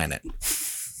hack the planet.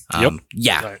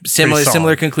 Yeah, Right.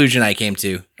 similar conclusion I came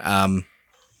to.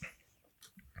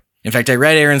 In fact, I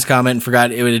read Aaron's comment and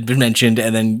forgot it had been mentioned,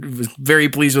 and then was very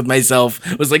pleased with myself.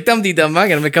 Was like, dum-de-dum, I'm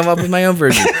going to come up with my own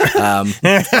version. And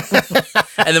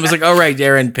then was like, oh, right,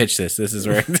 Aaron pitched this. This is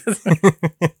right.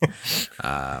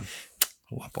 Womp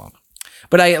womp.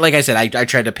 But like I said, I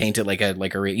tried to paint it like a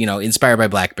inspired by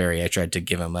BlackBerry. I tried to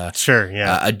give him a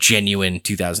genuine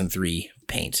 2003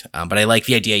 paint. But I like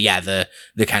the idea. Yeah, the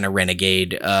kind of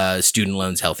renegade student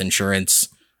loans, health insurance.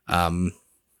 I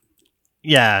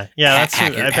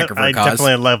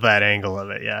definitely love that angle of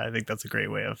it. Yeah, I think that's a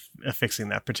great way of fixing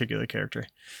that particular character.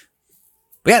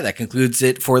 But yeah, that concludes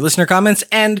it for listener comments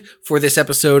and for this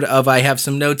episode of I Have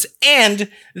Some Notes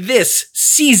and this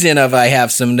season of I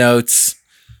Have Some Notes.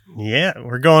 Yeah,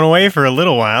 we're going away for a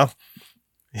little while.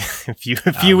 a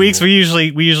few weeks. We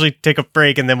usually take a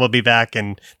break and then we'll be back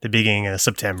in the beginning of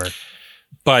September.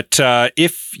 But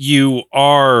if you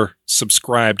are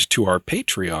subscribed to our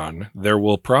Patreon, there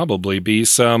will probably be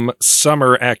some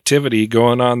summer activity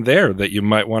going on there that you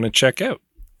might want to check out.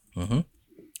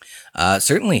 Mm-hmm.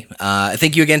 Certainly.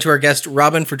 Thank you again to our guest,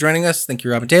 Robin, for joining us. Thank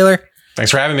you, Robin Taylor.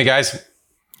 Thanks for having me, guys.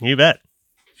 You bet.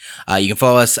 You can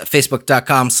follow us at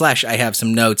facebook.com/I Have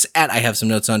Some Notes, at I Have Some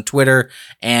Notes on Twitter,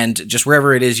 and just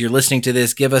wherever it is you're listening to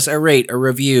this, give us a rate, a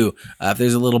review. If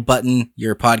there's a little button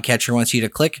your podcatcher wants you to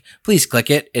click, please click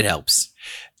it. It helps.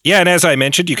 Yeah, and as I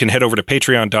mentioned, you can head over to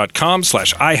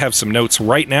patreon.com/I Have Some Notes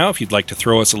right now if you'd like to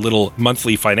throw us a little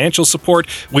monthly financial support.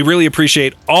 We really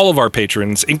appreciate all of our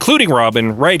patrons, including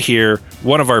Robin right here,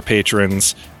 one of our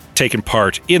patrons, taking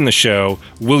part in the show.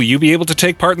 Will you be able to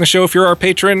take part in the show if you're our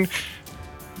patron?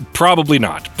 Probably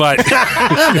not, but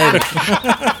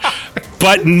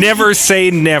but never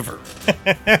say never.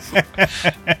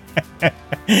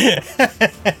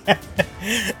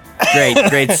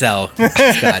 Great sell,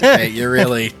 Scott. Right? You're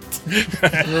really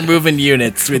removing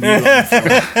units with you.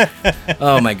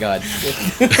 Oh my God.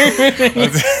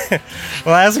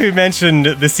 Well, as we mentioned,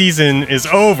 the season is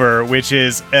over, which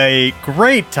is a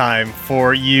great time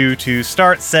for you to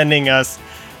start sending us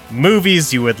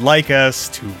movies you would like us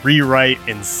to rewrite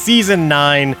in season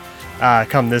 9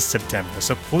 come this September.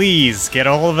 So please get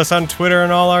all of us on Twitter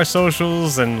and all our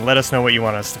socials and let us know what you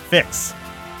want us to fix.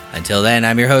 Until then,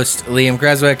 I'm your host, Liam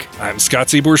Creswick. I'm Scott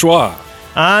C. Bourgeois.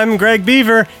 I'm Greg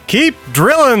Beaver. Keep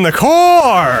drilling the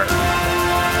core!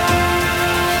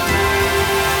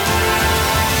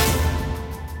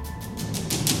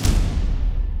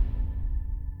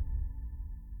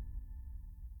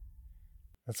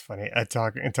 That's funny.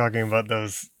 Talking about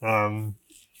those, the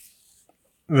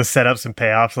setups and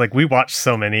payoffs. Like, we watch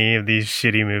so many of these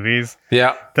shitty movies.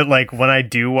 Yeah. That, like, when I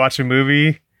do watch a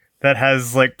movie that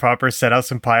has, like, proper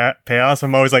setups and payoffs,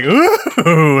 I'm always like, ooh,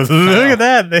 look at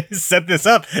that. They set this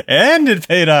up and it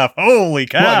paid off. Holy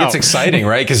cow. Well, it's exciting,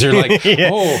 right? Because you're like,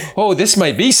 Yeah. oh, this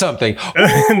might be something.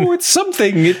 Oh, it's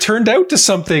something. It turned out to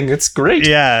something. It's great.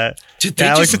 Yeah. Did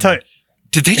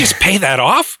they just pay that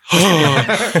off?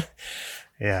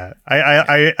 Yeah,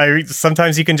 I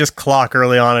sometimes you can just clock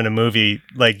early on in a movie,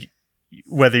 like,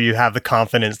 whether you have the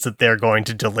confidence that they're going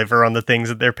to deliver on the things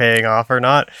that they're paying off or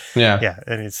not. Yeah. Yeah,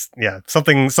 and it's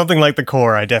something like The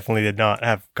Core. I definitely did not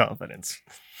have confidence.